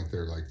it's not like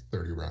they're like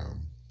 30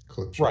 round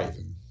clips. Right. Or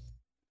anything.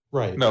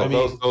 Right. No,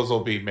 those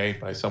will be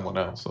made by someone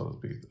else. Those will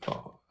be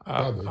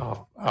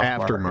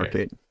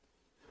aftermarket.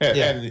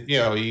 And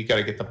you got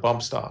to get the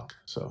bump stock.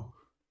 So,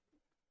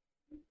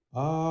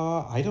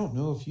 I don't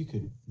know if you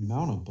could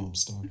mount a bump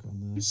stock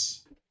on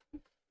this.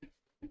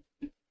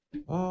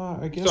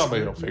 I guess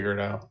somebody will figure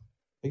it out.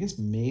 I guess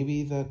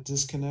maybe that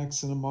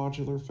disconnects in a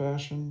modular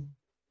fashion.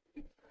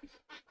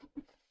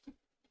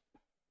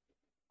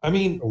 I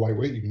mean, why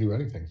wait? You can do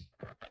anything.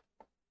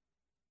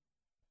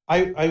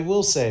 I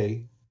will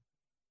say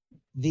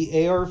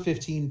the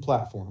AR-15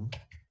 platform,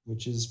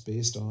 which is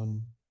based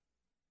on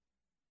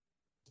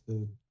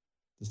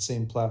the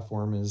same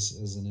platform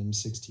as an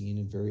M16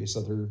 and various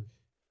other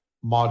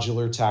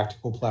modular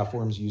tactical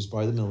platforms used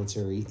by the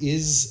military,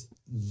 is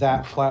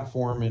that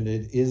platform, and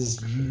it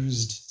is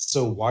used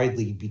so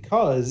widely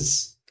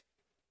because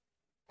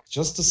it's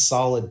just a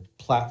solid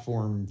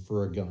platform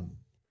for a gun.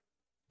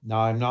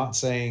 Now, I'm not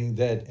saying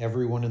that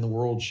everyone in the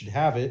world should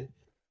have it.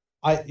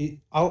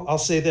 I'll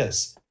say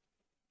this.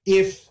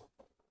 If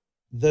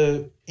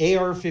the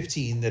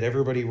AR-15 that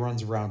everybody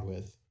runs around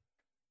with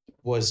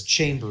was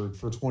chambered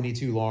for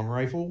 .22 long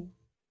rifle,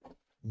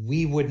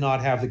 we would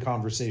not have the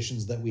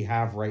conversations that we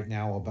have right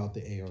now about the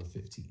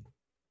AR-15.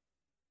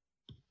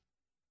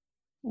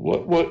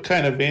 What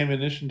kind of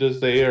ammunition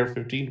does the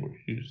AR-15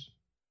 use?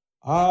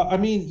 I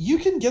mean, you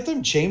can get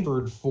them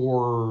chambered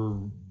for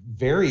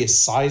various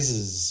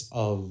sizes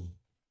of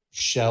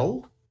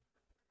shell.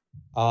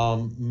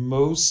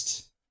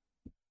 Most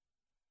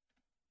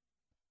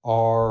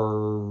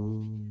are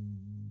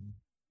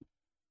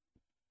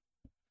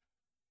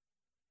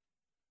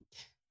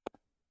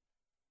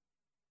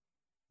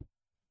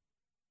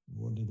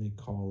what do they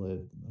call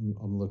it?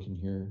 I'm looking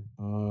here.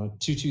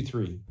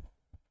 223.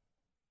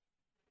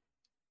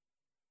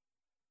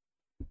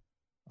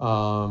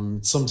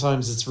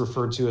 Sometimes it's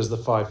referred to as the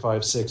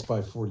 5.56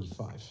 by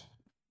 45.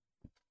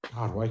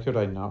 God, why could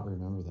I not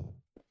remember that?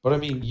 But I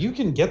mean, you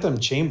can get them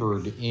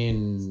chambered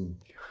in.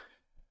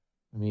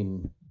 I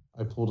mean,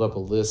 I pulled up a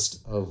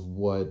list of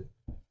what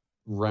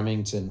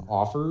Remington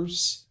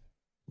offers.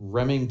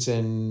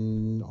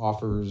 Remington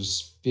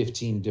offers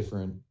 15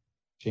 different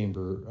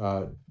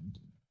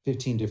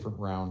 15 different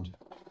round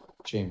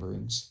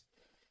chamberings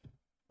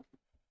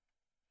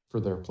for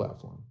their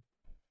platform.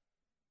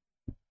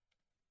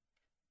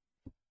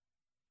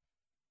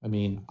 I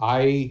mean,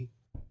 I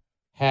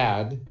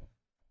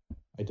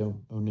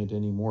don't own it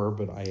anymore,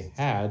 but I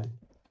had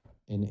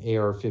an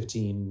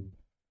AR-15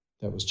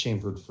 that was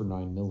chambered for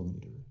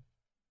 9mm.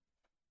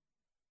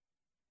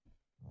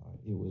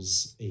 It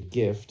was a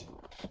gift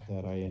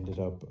that I ended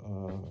up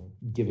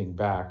giving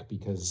back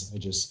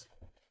because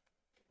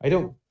I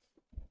don't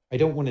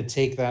want to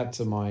take that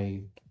to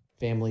my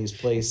family's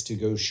place to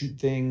go shoot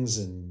things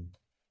and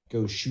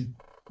go shoot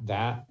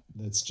that.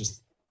 That's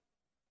just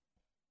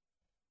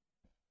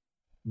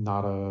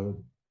not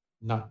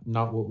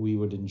what we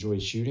would enjoy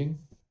shooting.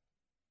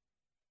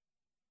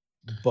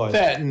 But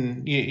that,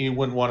 and you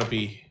wouldn't want to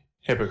be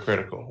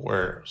hypocritical,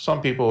 where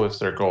some people, it's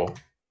their goal.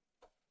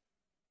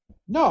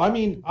 No, I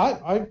mean,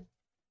 I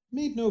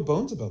made no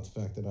bones about the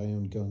fact that I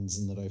own guns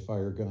and that I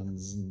fire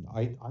guns, and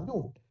I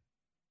don't.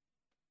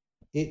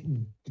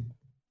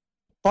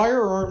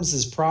 Firearms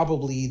is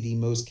probably the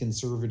most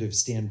conservative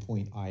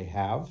standpoint I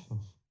have.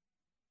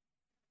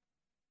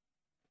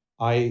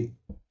 I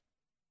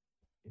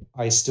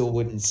still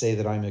wouldn't say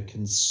that I'm a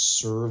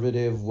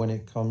conservative when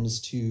it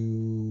comes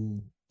to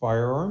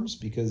firearms,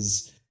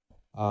 because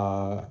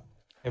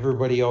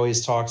everybody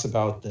always talks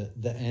about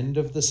the end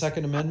of the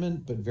Second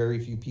Amendment, but very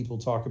few people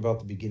talk about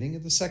the beginning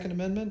of the Second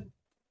Amendment.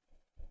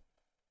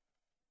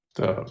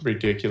 The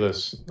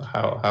ridiculous,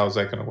 how's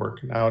that going to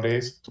work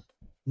nowadays?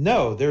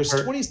 No, there's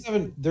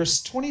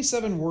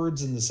 27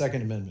 words in the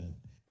Second Amendment.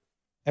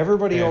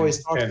 Everybody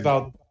always talks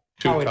about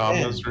how it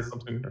ends. Or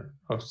something,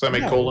 or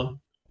semicolon.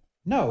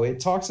 No, it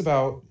talks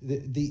about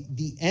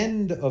the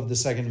end of the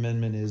Second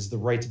Amendment is the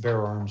right to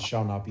bear arms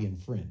shall not be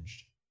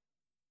infringed.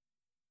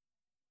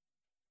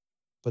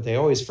 But they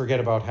always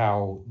forget about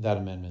how that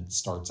amendment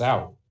starts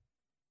out.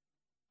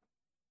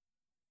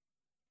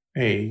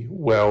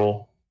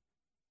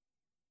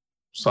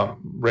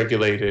 Some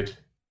regulated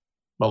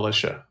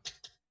militia.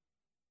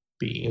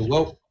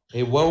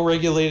 A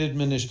well-regulated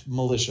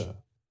militia.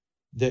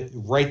 That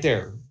right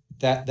there,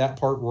 that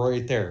part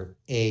right there,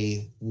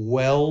 a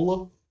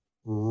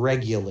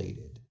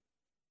well-regulated.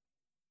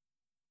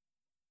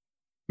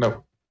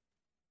 No.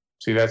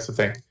 See, that's the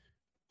thing.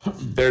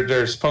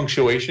 There's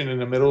punctuation in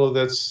the middle of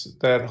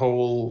that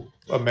whole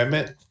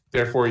amendment.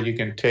 Therefore, you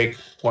can take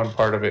one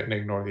part of it and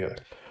ignore the other.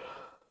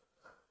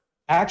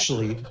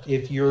 Actually,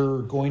 if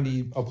you're going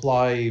to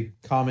apply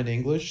common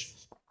English,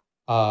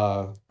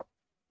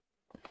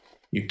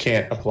 you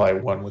can't apply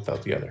one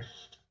without the other.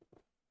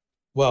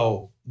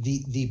 Well,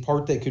 the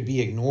part that could be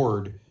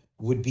ignored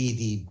would be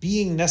the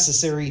being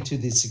necessary to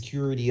the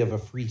security of a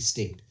free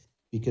state,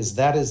 because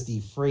that is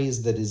the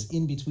phrase that is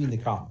in between the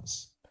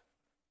commas.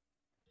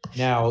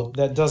 Now,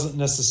 that doesn't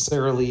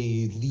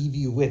necessarily leave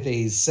you with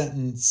a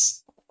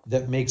sentence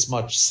that makes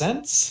much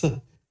sense,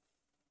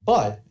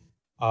 but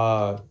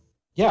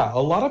yeah,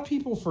 a lot of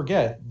people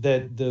forget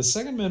that the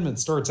Second Amendment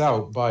starts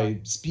out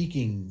by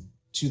speaking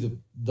to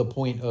the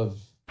point of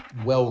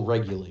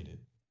well-regulated.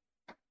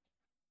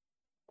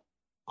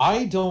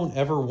 I don't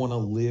ever want to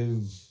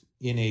live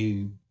in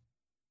a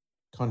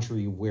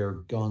country where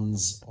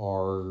guns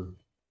are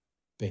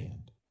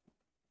banned.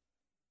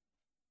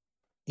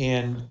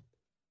 And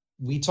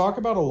we talk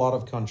about a lot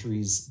of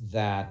countries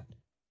that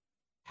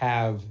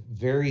have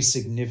very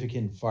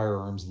significant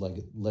firearms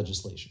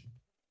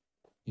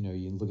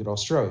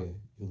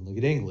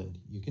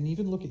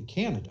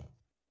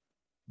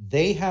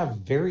they have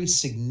very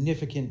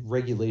significant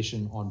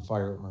regulation on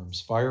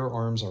firearms.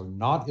 Firearms are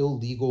not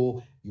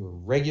illegal. Your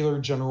regular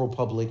general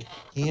public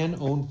can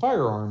own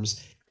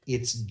firearms.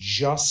 It's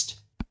just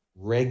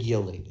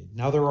regulated.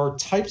 Now, there are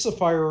types of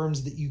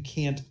firearms that you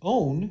can't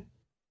own.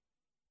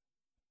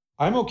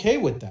 I'm okay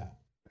with that.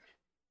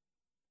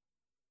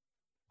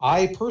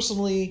 I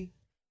personally...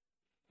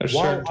 There's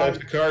certain types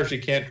of cars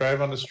you can't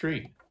drive on the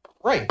street.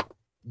 Right.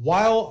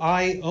 While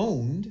I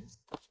owned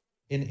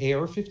an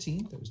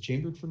AR-15 that was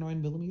chambered for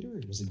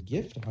 9mm, it was a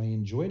gift. I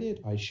enjoyed it.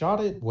 I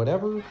shot it,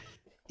 whatever.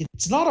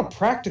 It's not a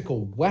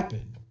practical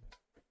weapon.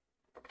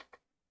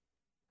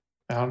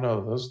 I don't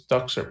know. Those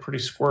ducks are pretty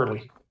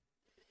squirrely.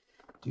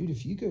 Dude,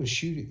 if you go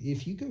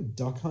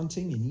duck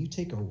hunting and you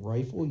take a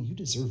rifle, you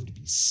deserve to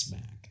be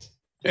smacked.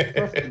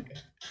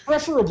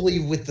 Preferably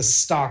with the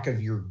stock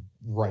of your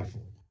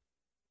rifle.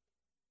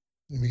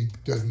 I mean,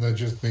 doesn't that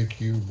just make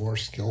you more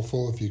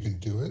skillful if you can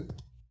do it?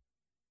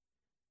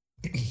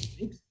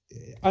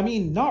 I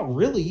mean, not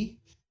really.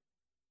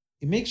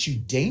 It makes you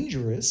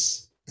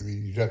dangerous. I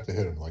mean, you'd have to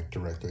hit him like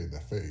directly in the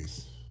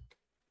face.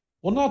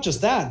 Well, not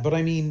just that, but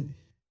I mean,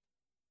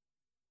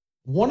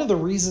 one of the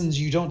reasons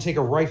you don't take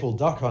a rifle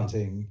duck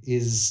hunting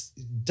is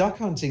duck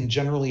hunting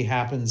generally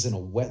happens in a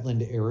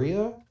wetland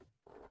area.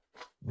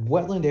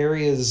 Wetland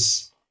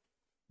areas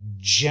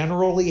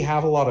generally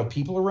have a lot of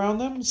people around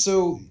them,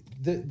 so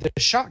the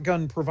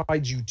shotgun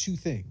provides you two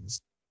things.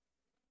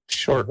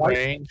 Short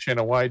range and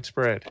a wide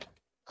spread.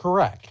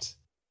 Correct.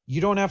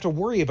 You don't have to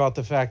worry about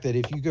the fact that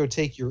if you go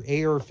take your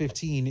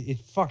AR-15,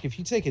 if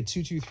you take a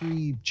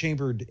 223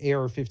 chambered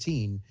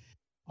AR-15,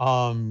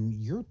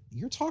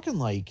 you're talking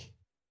like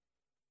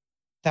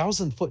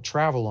 1,000-foot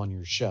travel on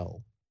your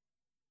shell.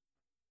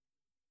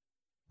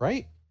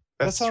 Right?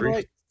 That's that sound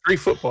right? 3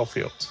 football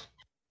fields.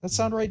 That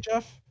sound right,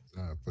 Jeff?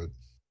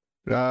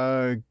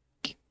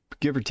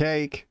 Give or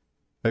take.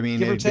 I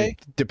mean,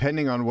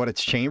 depending on what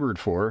it's chambered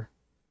for.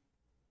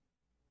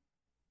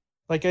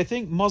 Like, I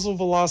think muzzle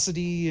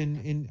velocity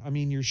and I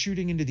mean, you're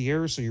shooting into the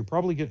air, so you're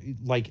probably going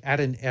like at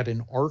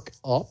an arc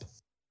up.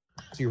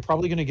 So you're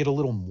probably going to get a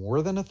little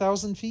more than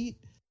 1,000 feet.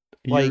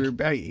 Like,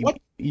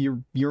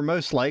 you're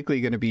most likely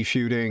going to be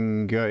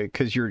shooting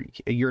because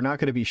you're not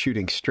going to be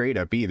shooting straight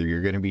up either.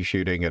 You're going to be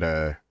shooting at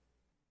a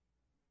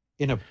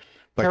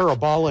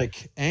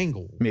parabolic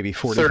angle, maybe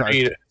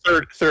 45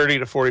 30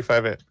 to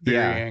 45 degree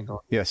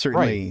angle. Yeah,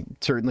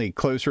 certainly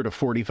closer to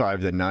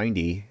 45 than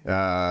 90.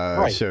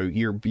 So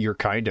you're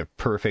kind of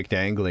perfect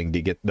angling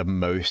to get the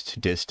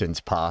most distance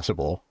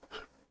possible.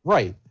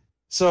 Right.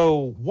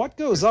 So what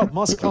goes up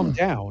must come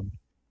down.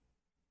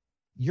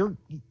 You're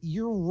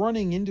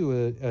running into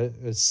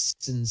a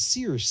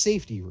sincere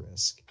safety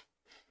risk.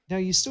 Now,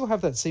 you still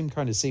have that same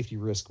kind of safety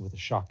risk with a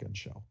shotgun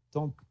shell.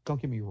 Don't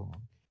get me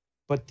wrong,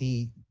 but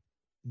the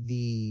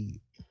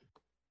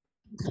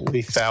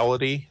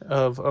lethality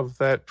of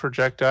that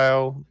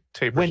projectile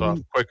tapers off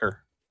quicker.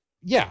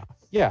 Yeah,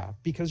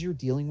 because you're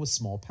dealing with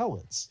small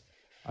pellets.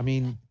 I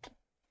mean,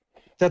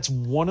 that's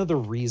one of the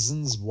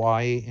reasons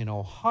why in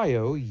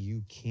Ohio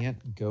you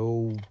can't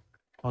go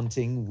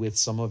hunting with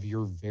some of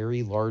your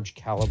very large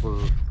caliber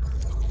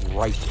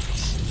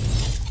rifles.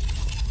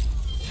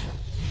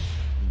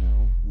 You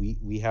know,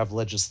 we have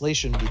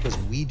legislation because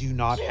we do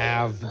not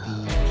have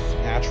the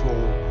natural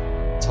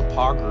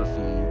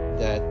topography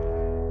that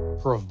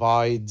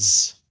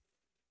provides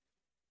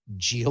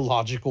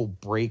geological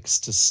breaks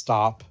to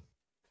stop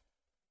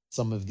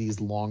some of these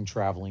long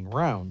traveling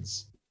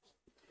rounds.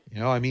 You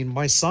know, I mean,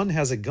 my son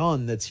has a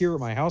gun that's here at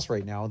my house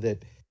right now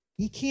that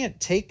he can't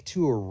take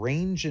to a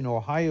range in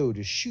Ohio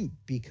to shoot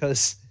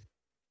because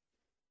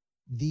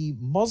the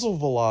muzzle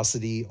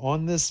velocity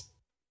on this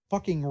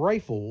fucking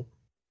rifle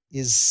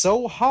is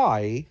so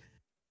high,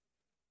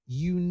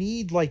 you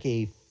need like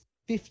a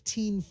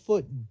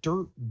 15-foot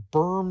dirt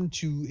berm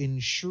to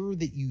ensure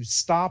that you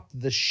stop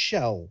the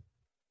shell.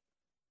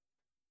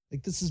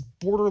 Like, this is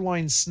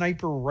borderline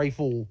sniper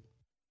rifle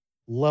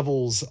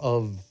levels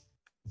of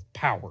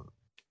power.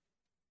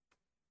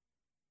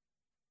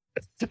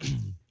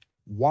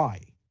 Why?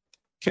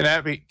 Can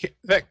that be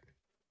that?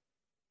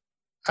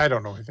 I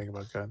don't know anything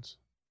about guns.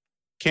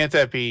 Can't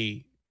that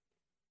be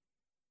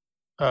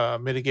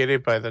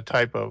mitigated by the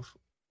type of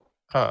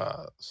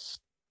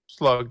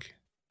slug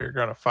you're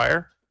going to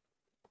fire?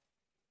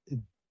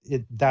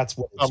 That's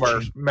what some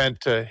are meant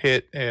to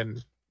hit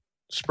and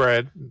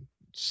spread and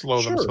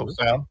slow themselves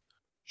down.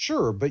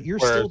 Sure, but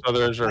whereas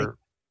others are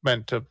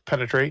meant to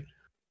penetrate.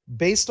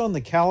 Based on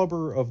the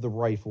caliber of the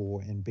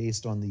rifle and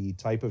based on the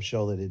type of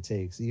shell that it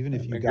takes, even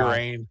if you got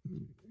grain,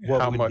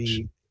 what would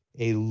be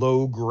a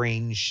low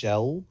grain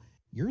shell,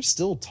 you're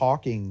still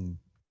talking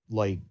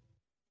like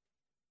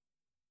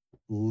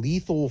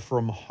lethal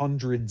from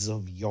hundreds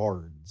of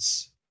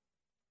yards.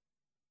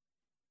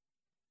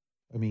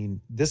 I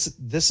mean, this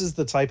is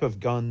the type of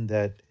gun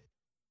that,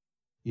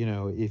 you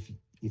know, if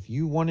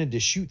you wanted to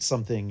shoot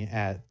something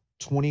at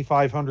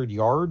 2,500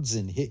 yards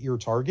and hit your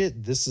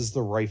target, this is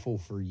the rifle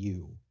for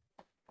you.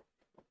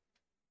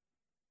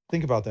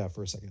 Think about that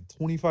for a second.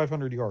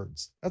 2,500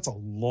 yards. That's a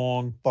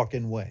long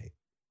fucking way.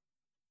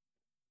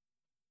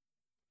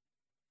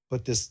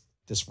 but this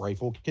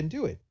rifle can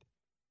do it.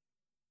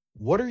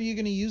 What are you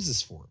going to use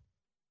this for?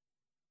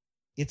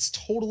 It's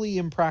totally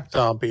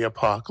impractical. Zombie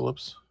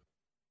apocalypse.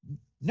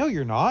 No,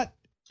 you're not.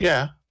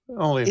 Yeah,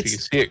 only if you can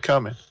see it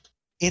coming.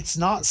 It's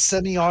not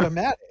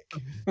semi-automatic.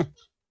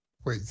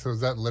 Wait, so is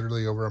that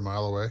literally over a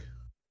mile away?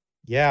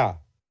 Yeah.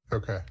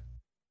 Okay.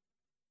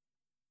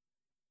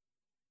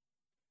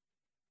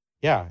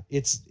 Yeah,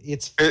 it's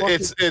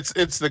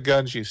the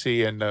guns you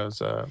see in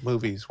those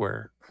movies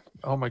where,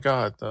 oh my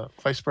God, the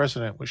vice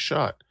president was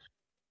shot.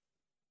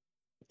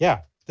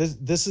 Yeah,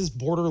 this is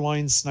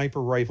borderline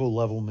sniper rifle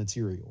level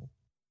material.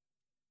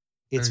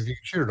 It's, if you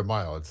can shoot at a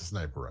mile, it's a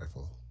sniper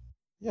rifle.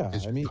 Yeah,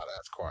 it's not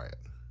as quiet.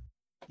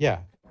 Yeah,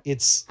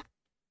 it's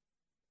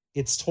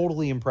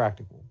totally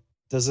impractical.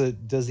 Does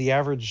the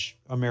average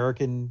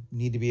American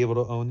need to be able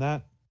to own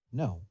that?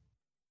 No.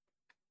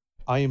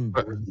 I am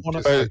one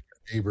of like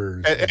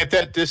neighbors. At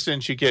that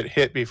distance, you get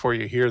hit before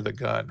you hear the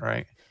gun,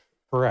 right?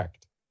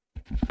 Correct.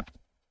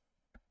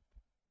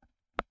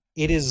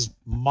 It is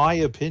my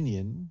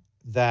opinion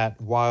that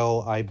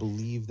while I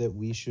believe that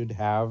we should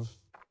have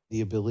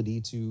the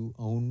ability to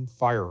own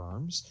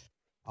firearms,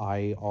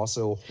 I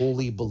also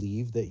wholly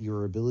believe that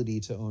your ability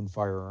to own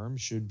firearms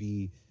should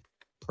be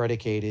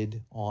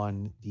predicated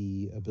on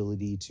the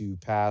ability to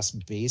pass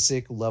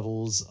basic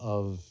levels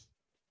of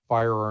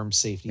firearm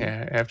safety.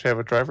 Yeah, you have to have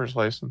a driver's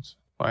license.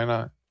 Why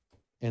not?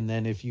 And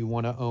then if you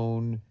want to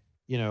own,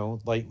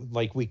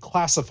 like we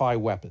classify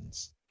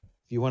weapons.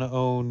 If you want to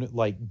own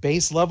like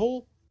base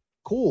level,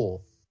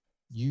 cool.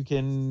 You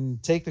can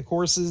take the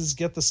courses,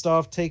 get the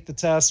stuff, take the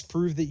test,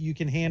 prove that you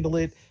can handle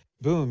it.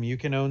 Boom, you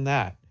can own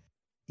that.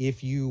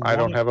 If you I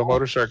don't have a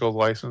motorcycle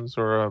license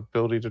or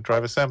ability to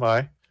drive a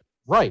semi.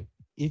 Right.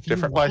 If you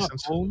different want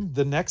license. to own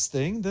the next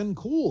thing, then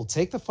cool.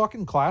 Take the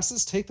fucking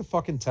classes, take the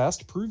fucking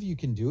test, prove you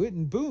can do it,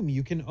 and boom,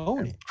 you can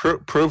own it.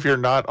 Prove you're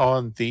not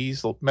on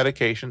these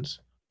medications.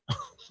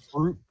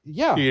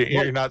 Yeah.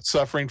 You're not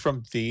suffering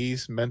from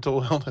these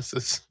mental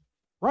illnesses.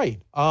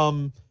 Right.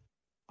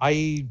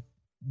 I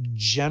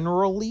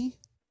generally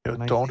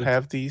don't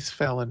have these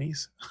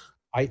felonies.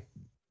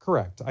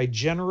 Correct. I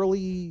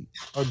generally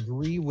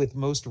agree with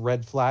most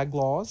red flag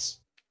laws.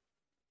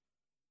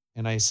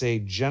 And I say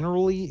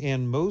generally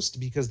and most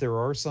because there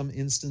are some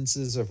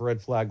instances of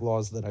red flag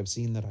laws that I've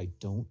seen that I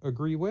don't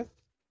agree with.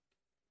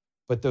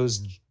 But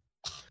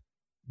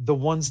the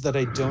ones that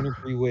I don't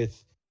agree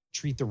with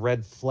treat the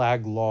red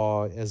flag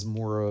law as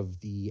more of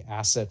the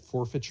asset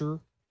forfeiture,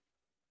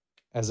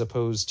 as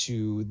opposed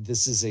to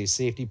this is a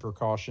safety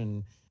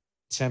precaution,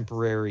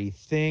 temporary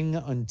thing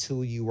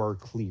until you are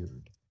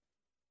cleared.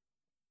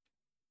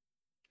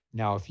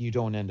 Now, if you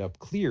don't end up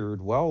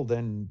cleared, well,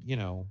 then,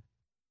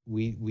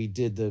 we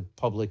did the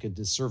public a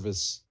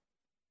disservice,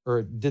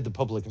 or did the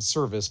public a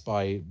service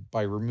by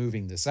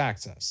removing this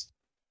access.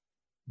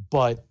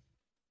 But,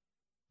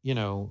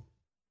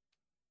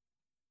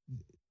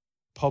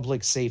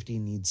 public safety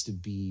needs to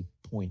be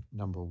point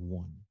number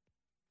one.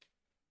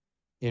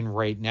 And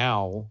right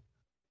now,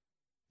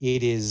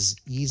 it is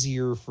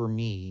easier for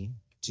me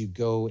to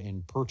go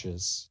and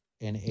purchase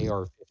an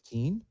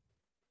AR-15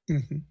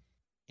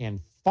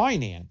 and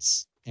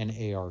finance an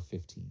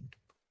AR-15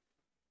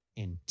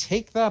 and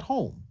take that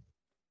home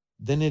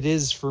than it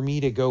is for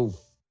me to go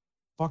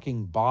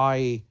fucking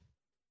buy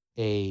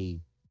a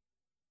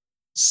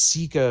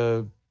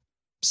Sika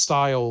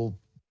style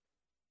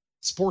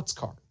sports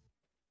car.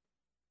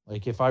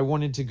 Like if I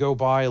wanted to go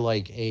buy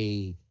like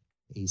a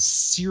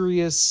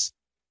serious,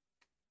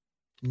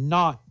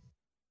 not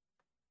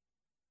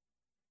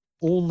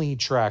only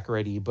track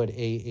ready, but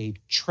a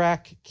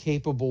track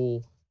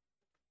capable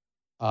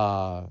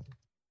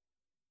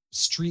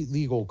street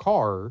legal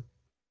car,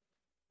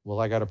 well,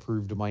 I got to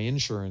prove to my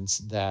insurance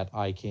that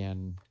I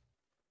can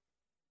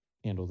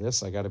handle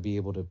this. I got to be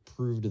able to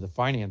prove to the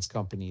finance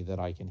company that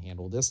I can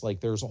handle this. Like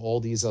there's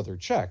all these other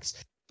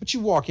checks. But you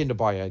walk in to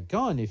buy a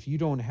gun, if you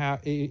don't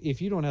have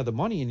the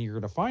money and you're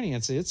going to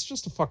finance it, it's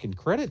just a fucking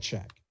credit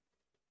check.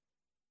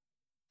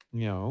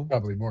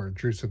 Probably more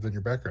intrusive than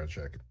your background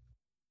check.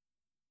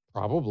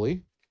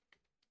 Probably.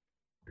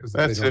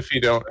 That's if you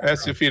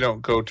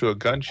don't go to a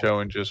gun show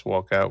and just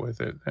walk out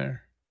with it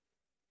there.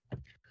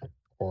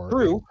 Or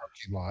true. A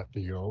parking lot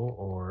deal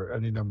or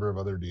any number of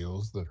other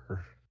deals that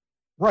are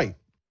right.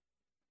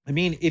 I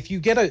mean, if you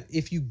get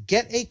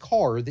a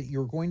car that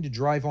you're going to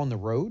drive on the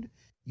road,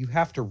 you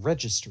have to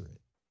register it.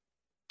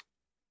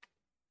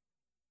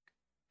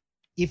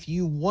 If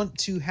you want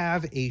to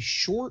have a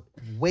short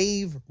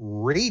wave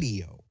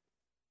radio,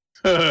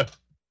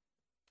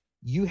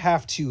 you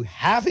have to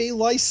have a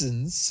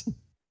license.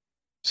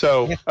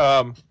 So,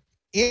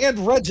 and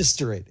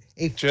register it.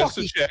 Just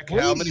to check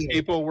radio. How many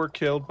people were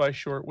killed by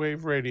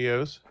shortwave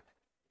radios.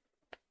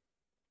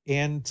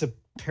 And to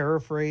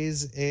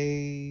paraphrase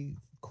a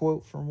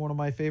quote from one of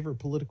my favorite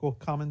political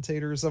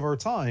commentators of our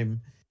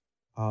time,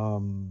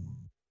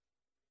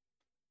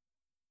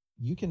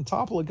 you can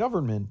topple a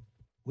government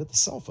with a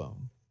cell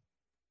phone.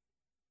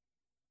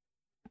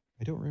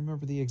 I don't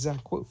remember the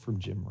exact quote from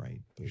Jim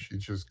Wright. But you should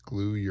just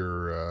glue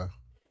your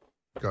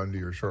gun to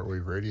your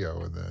shortwave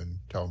radio and then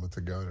tell them it's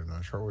a gun and not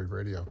a shortwave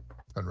radio,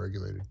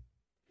 unregulated.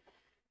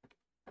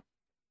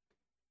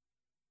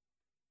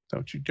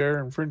 Don't you dare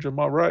infringe on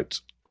my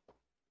rights.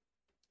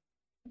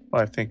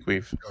 I think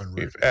we've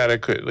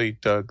adequately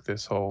dug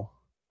this hole.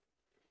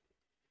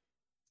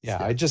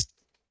 Yeah,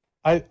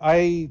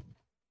 I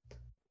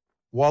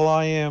while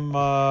I am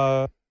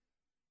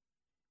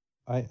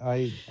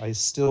I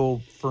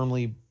still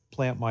firmly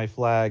plant my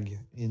flag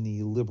in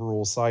the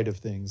liberal side of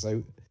things.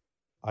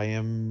 I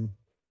am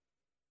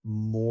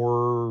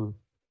more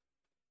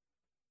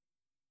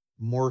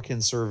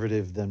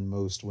conservative than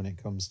most when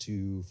it comes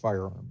to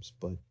firearms,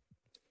 but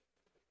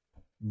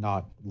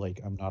not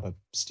like I'm not a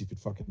stupid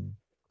fucking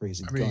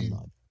crazy gun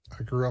nut.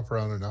 I grew up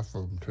around enough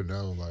of them to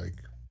know, like,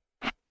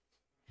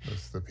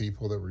 the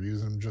people that were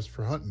using them just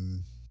for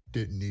hunting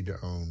didn't need to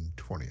own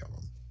 20 of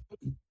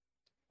them.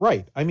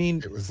 Right. I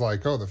mean, it was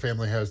like, oh, the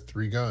family has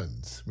 3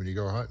 guns. When you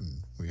go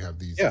hunting, we have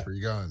these 3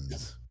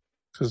 guns.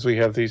 Because we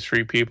have these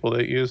 3 people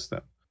that use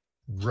them.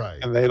 Right.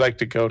 And they like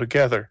to go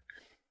together.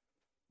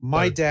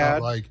 My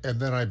dad, and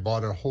then I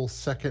bought a whole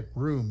second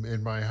room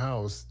in my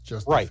house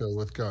just to fill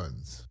with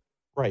guns.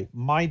 Right.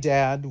 My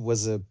dad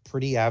was a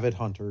pretty avid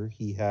hunter.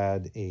 He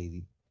had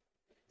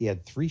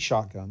 3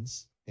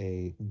 shotguns.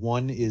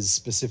 One is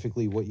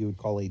specifically what you would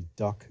call a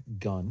duck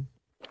gun.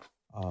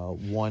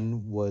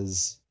 One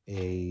was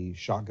a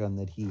shotgun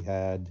that he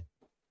had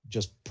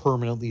just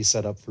permanently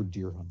set up for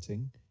deer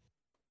hunting.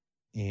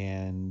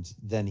 And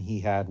then he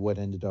had what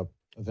ended up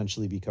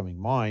eventually becoming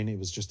mine. It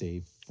was just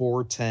a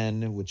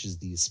 410, which is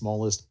the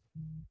smallest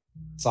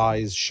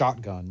size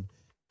shotgun,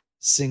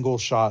 single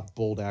shot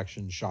bolt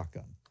action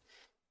shotgun.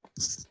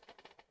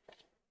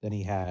 Then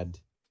he had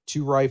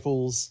 2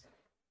 rifles,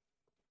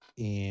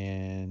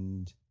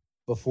 and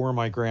before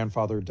my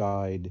grandfather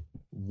died,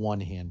 1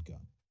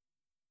 handgun.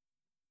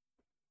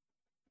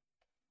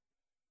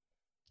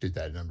 Did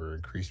that number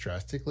increase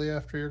drastically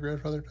after your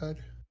grandfather died?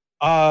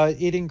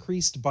 It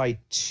increased by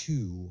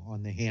 2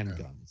 on the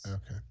handguns.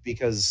 Okay.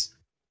 Because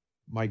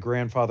my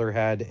grandfather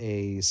had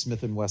a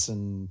Smith &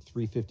 Wesson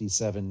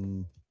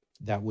 357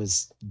 that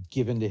was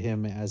given to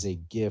him as a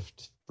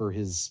gift for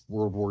his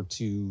World War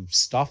II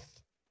stuff.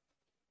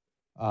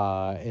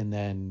 And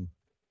then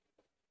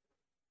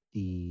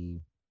the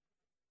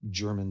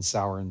German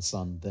Sauer &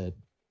 Son that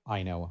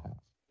I now have.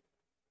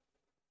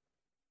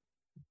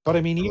 But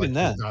I mean, even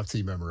then,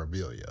 Nazi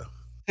memorabilia.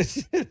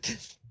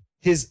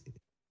 his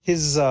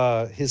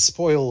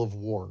spoil of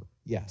war.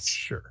 Yes.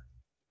 Sure.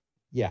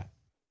 Yeah.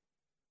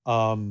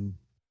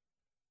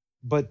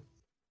 But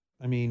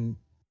I mean,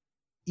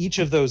 each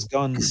of those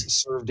guns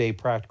served a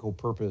practical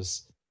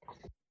purpose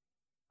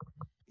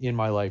in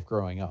my life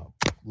growing up.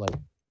 Like,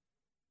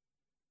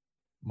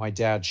 my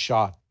dad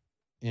shot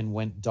and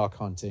went duck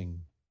hunting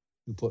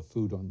to put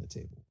food on the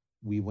table.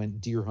 We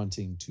went deer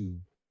hunting to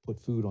put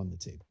food on the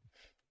table.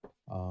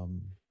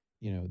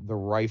 The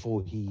rifle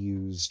he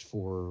used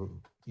for,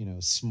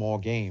 small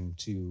game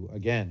to,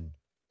 again,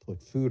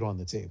 put food on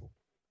the table.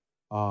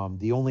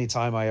 The only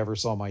time I ever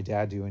saw my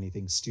dad do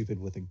anything stupid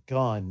with a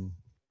gun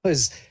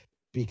was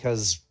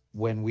because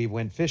when we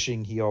went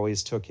fishing, he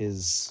always took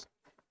his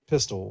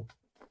pistol,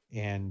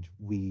 and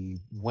we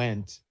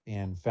went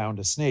and found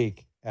a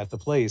snake at the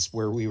place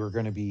where we were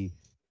going to be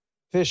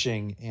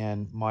fishing.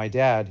 And my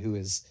dad, who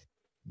is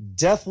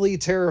deathly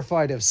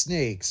terrified of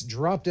snakes,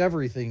 dropped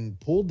everything,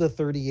 pulled the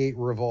 .38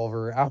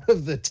 revolver out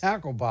of the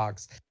tackle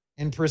box,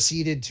 and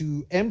proceeded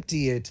to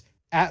empty it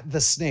at the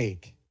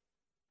snake,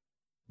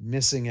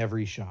 missing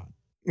every shot.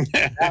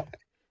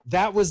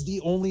 That was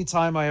the only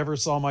time I ever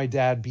saw my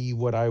dad be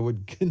what I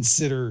would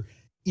consider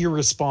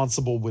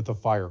irresponsible with a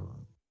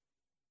firearm.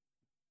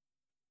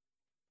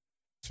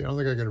 See, I don't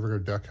think I could ever go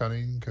duck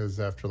hunting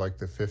because after like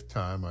the 5th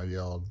time I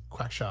yelled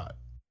 "quack shot,"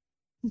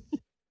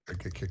 I'd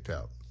get kicked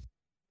out.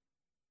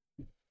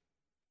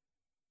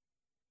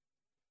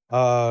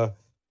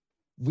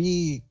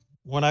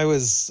 When I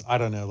was, I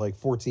don't know, like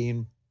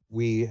 14,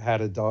 we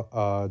had a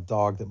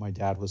dog that my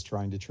dad was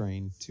trying to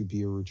train to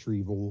be a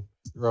retriever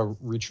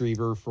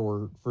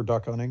for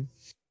duck hunting.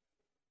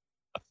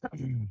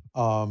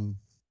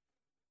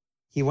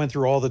 He went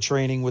through all the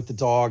training with the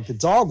dog. The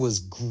dog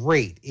was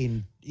great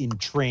in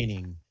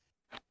training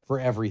for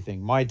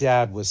everything. My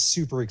dad was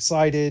super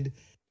excited.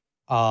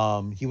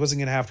 He wasn't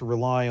going to have to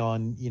rely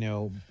on,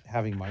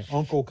 having my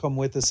uncle come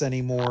with us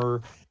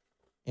anymore.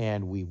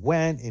 And we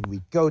went and we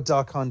go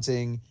duck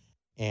hunting,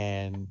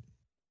 and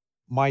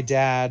my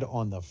dad,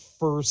 on the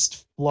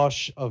first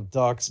flush of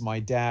ducks, my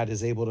dad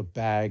is able to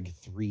bag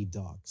 3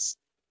 ducks.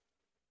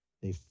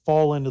 They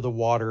fall into the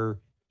water.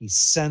 He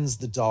sends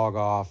the dog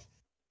off.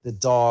 The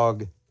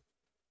dog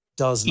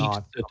does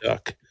not. The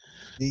duck.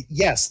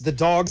 Yes, the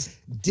dogs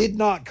did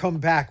not come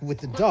back with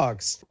the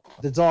ducks.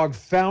 The dog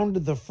found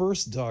the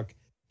first duck,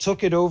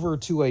 took it over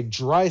to a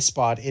dry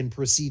spot, and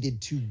proceeded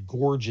to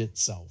gorge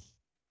itself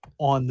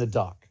on the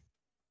duck.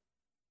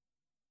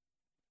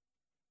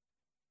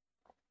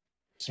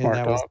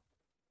 Smart dog.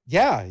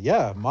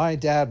 Yeah. My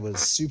dad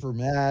was super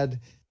mad.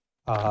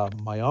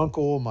 My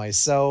uncle,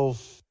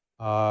 myself,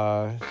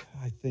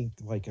 I think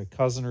like a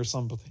cousin or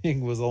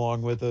something was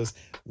along with us.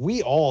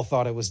 We all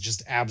thought it was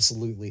just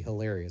absolutely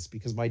hilarious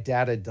because my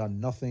dad had done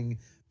nothing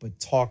but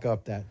talk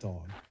up that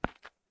dog.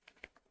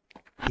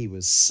 He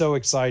was so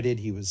excited.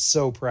 He was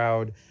so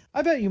proud.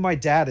 I bet you my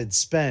dad had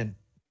spent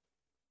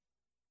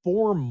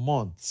 4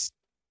 months,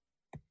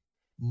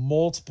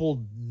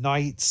 multiple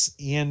nights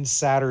and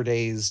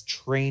Saturdays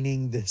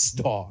training this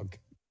dog.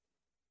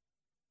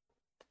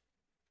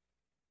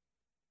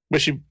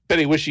 Bet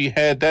he wish he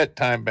had that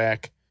time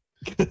back.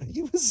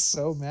 He was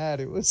so mad.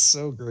 It was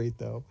so great,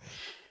 though.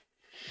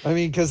 I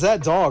mean, because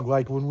that dog,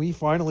 like when we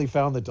finally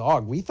found the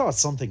dog, we thought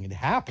something had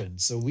happened.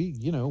 So we,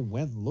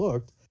 went and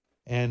looked.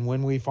 And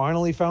when we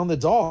finally found the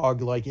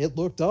dog, like it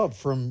looked up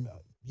from,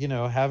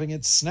 having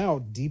its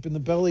snout deep in the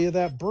belly of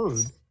that bird.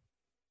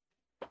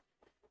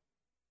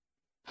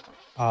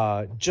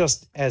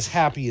 Just as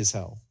happy as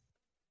hell.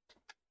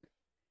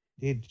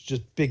 It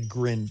just big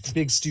grin,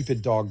 big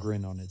stupid dog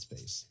grin on its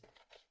face.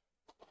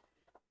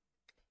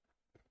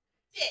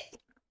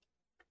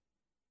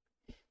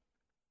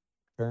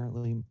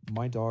 Apparently,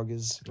 my dog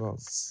is, well,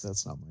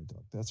 that's not my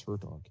dog. That's her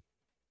dog.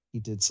 He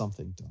did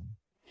something dumb.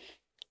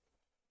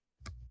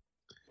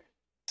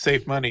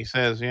 Safe Money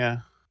says, yeah.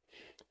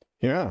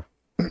 Yeah.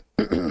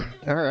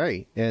 All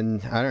right.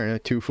 And I don't know,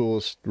 Two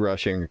Fools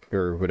Rushing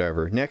or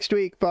whatever. Next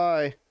week,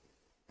 bye.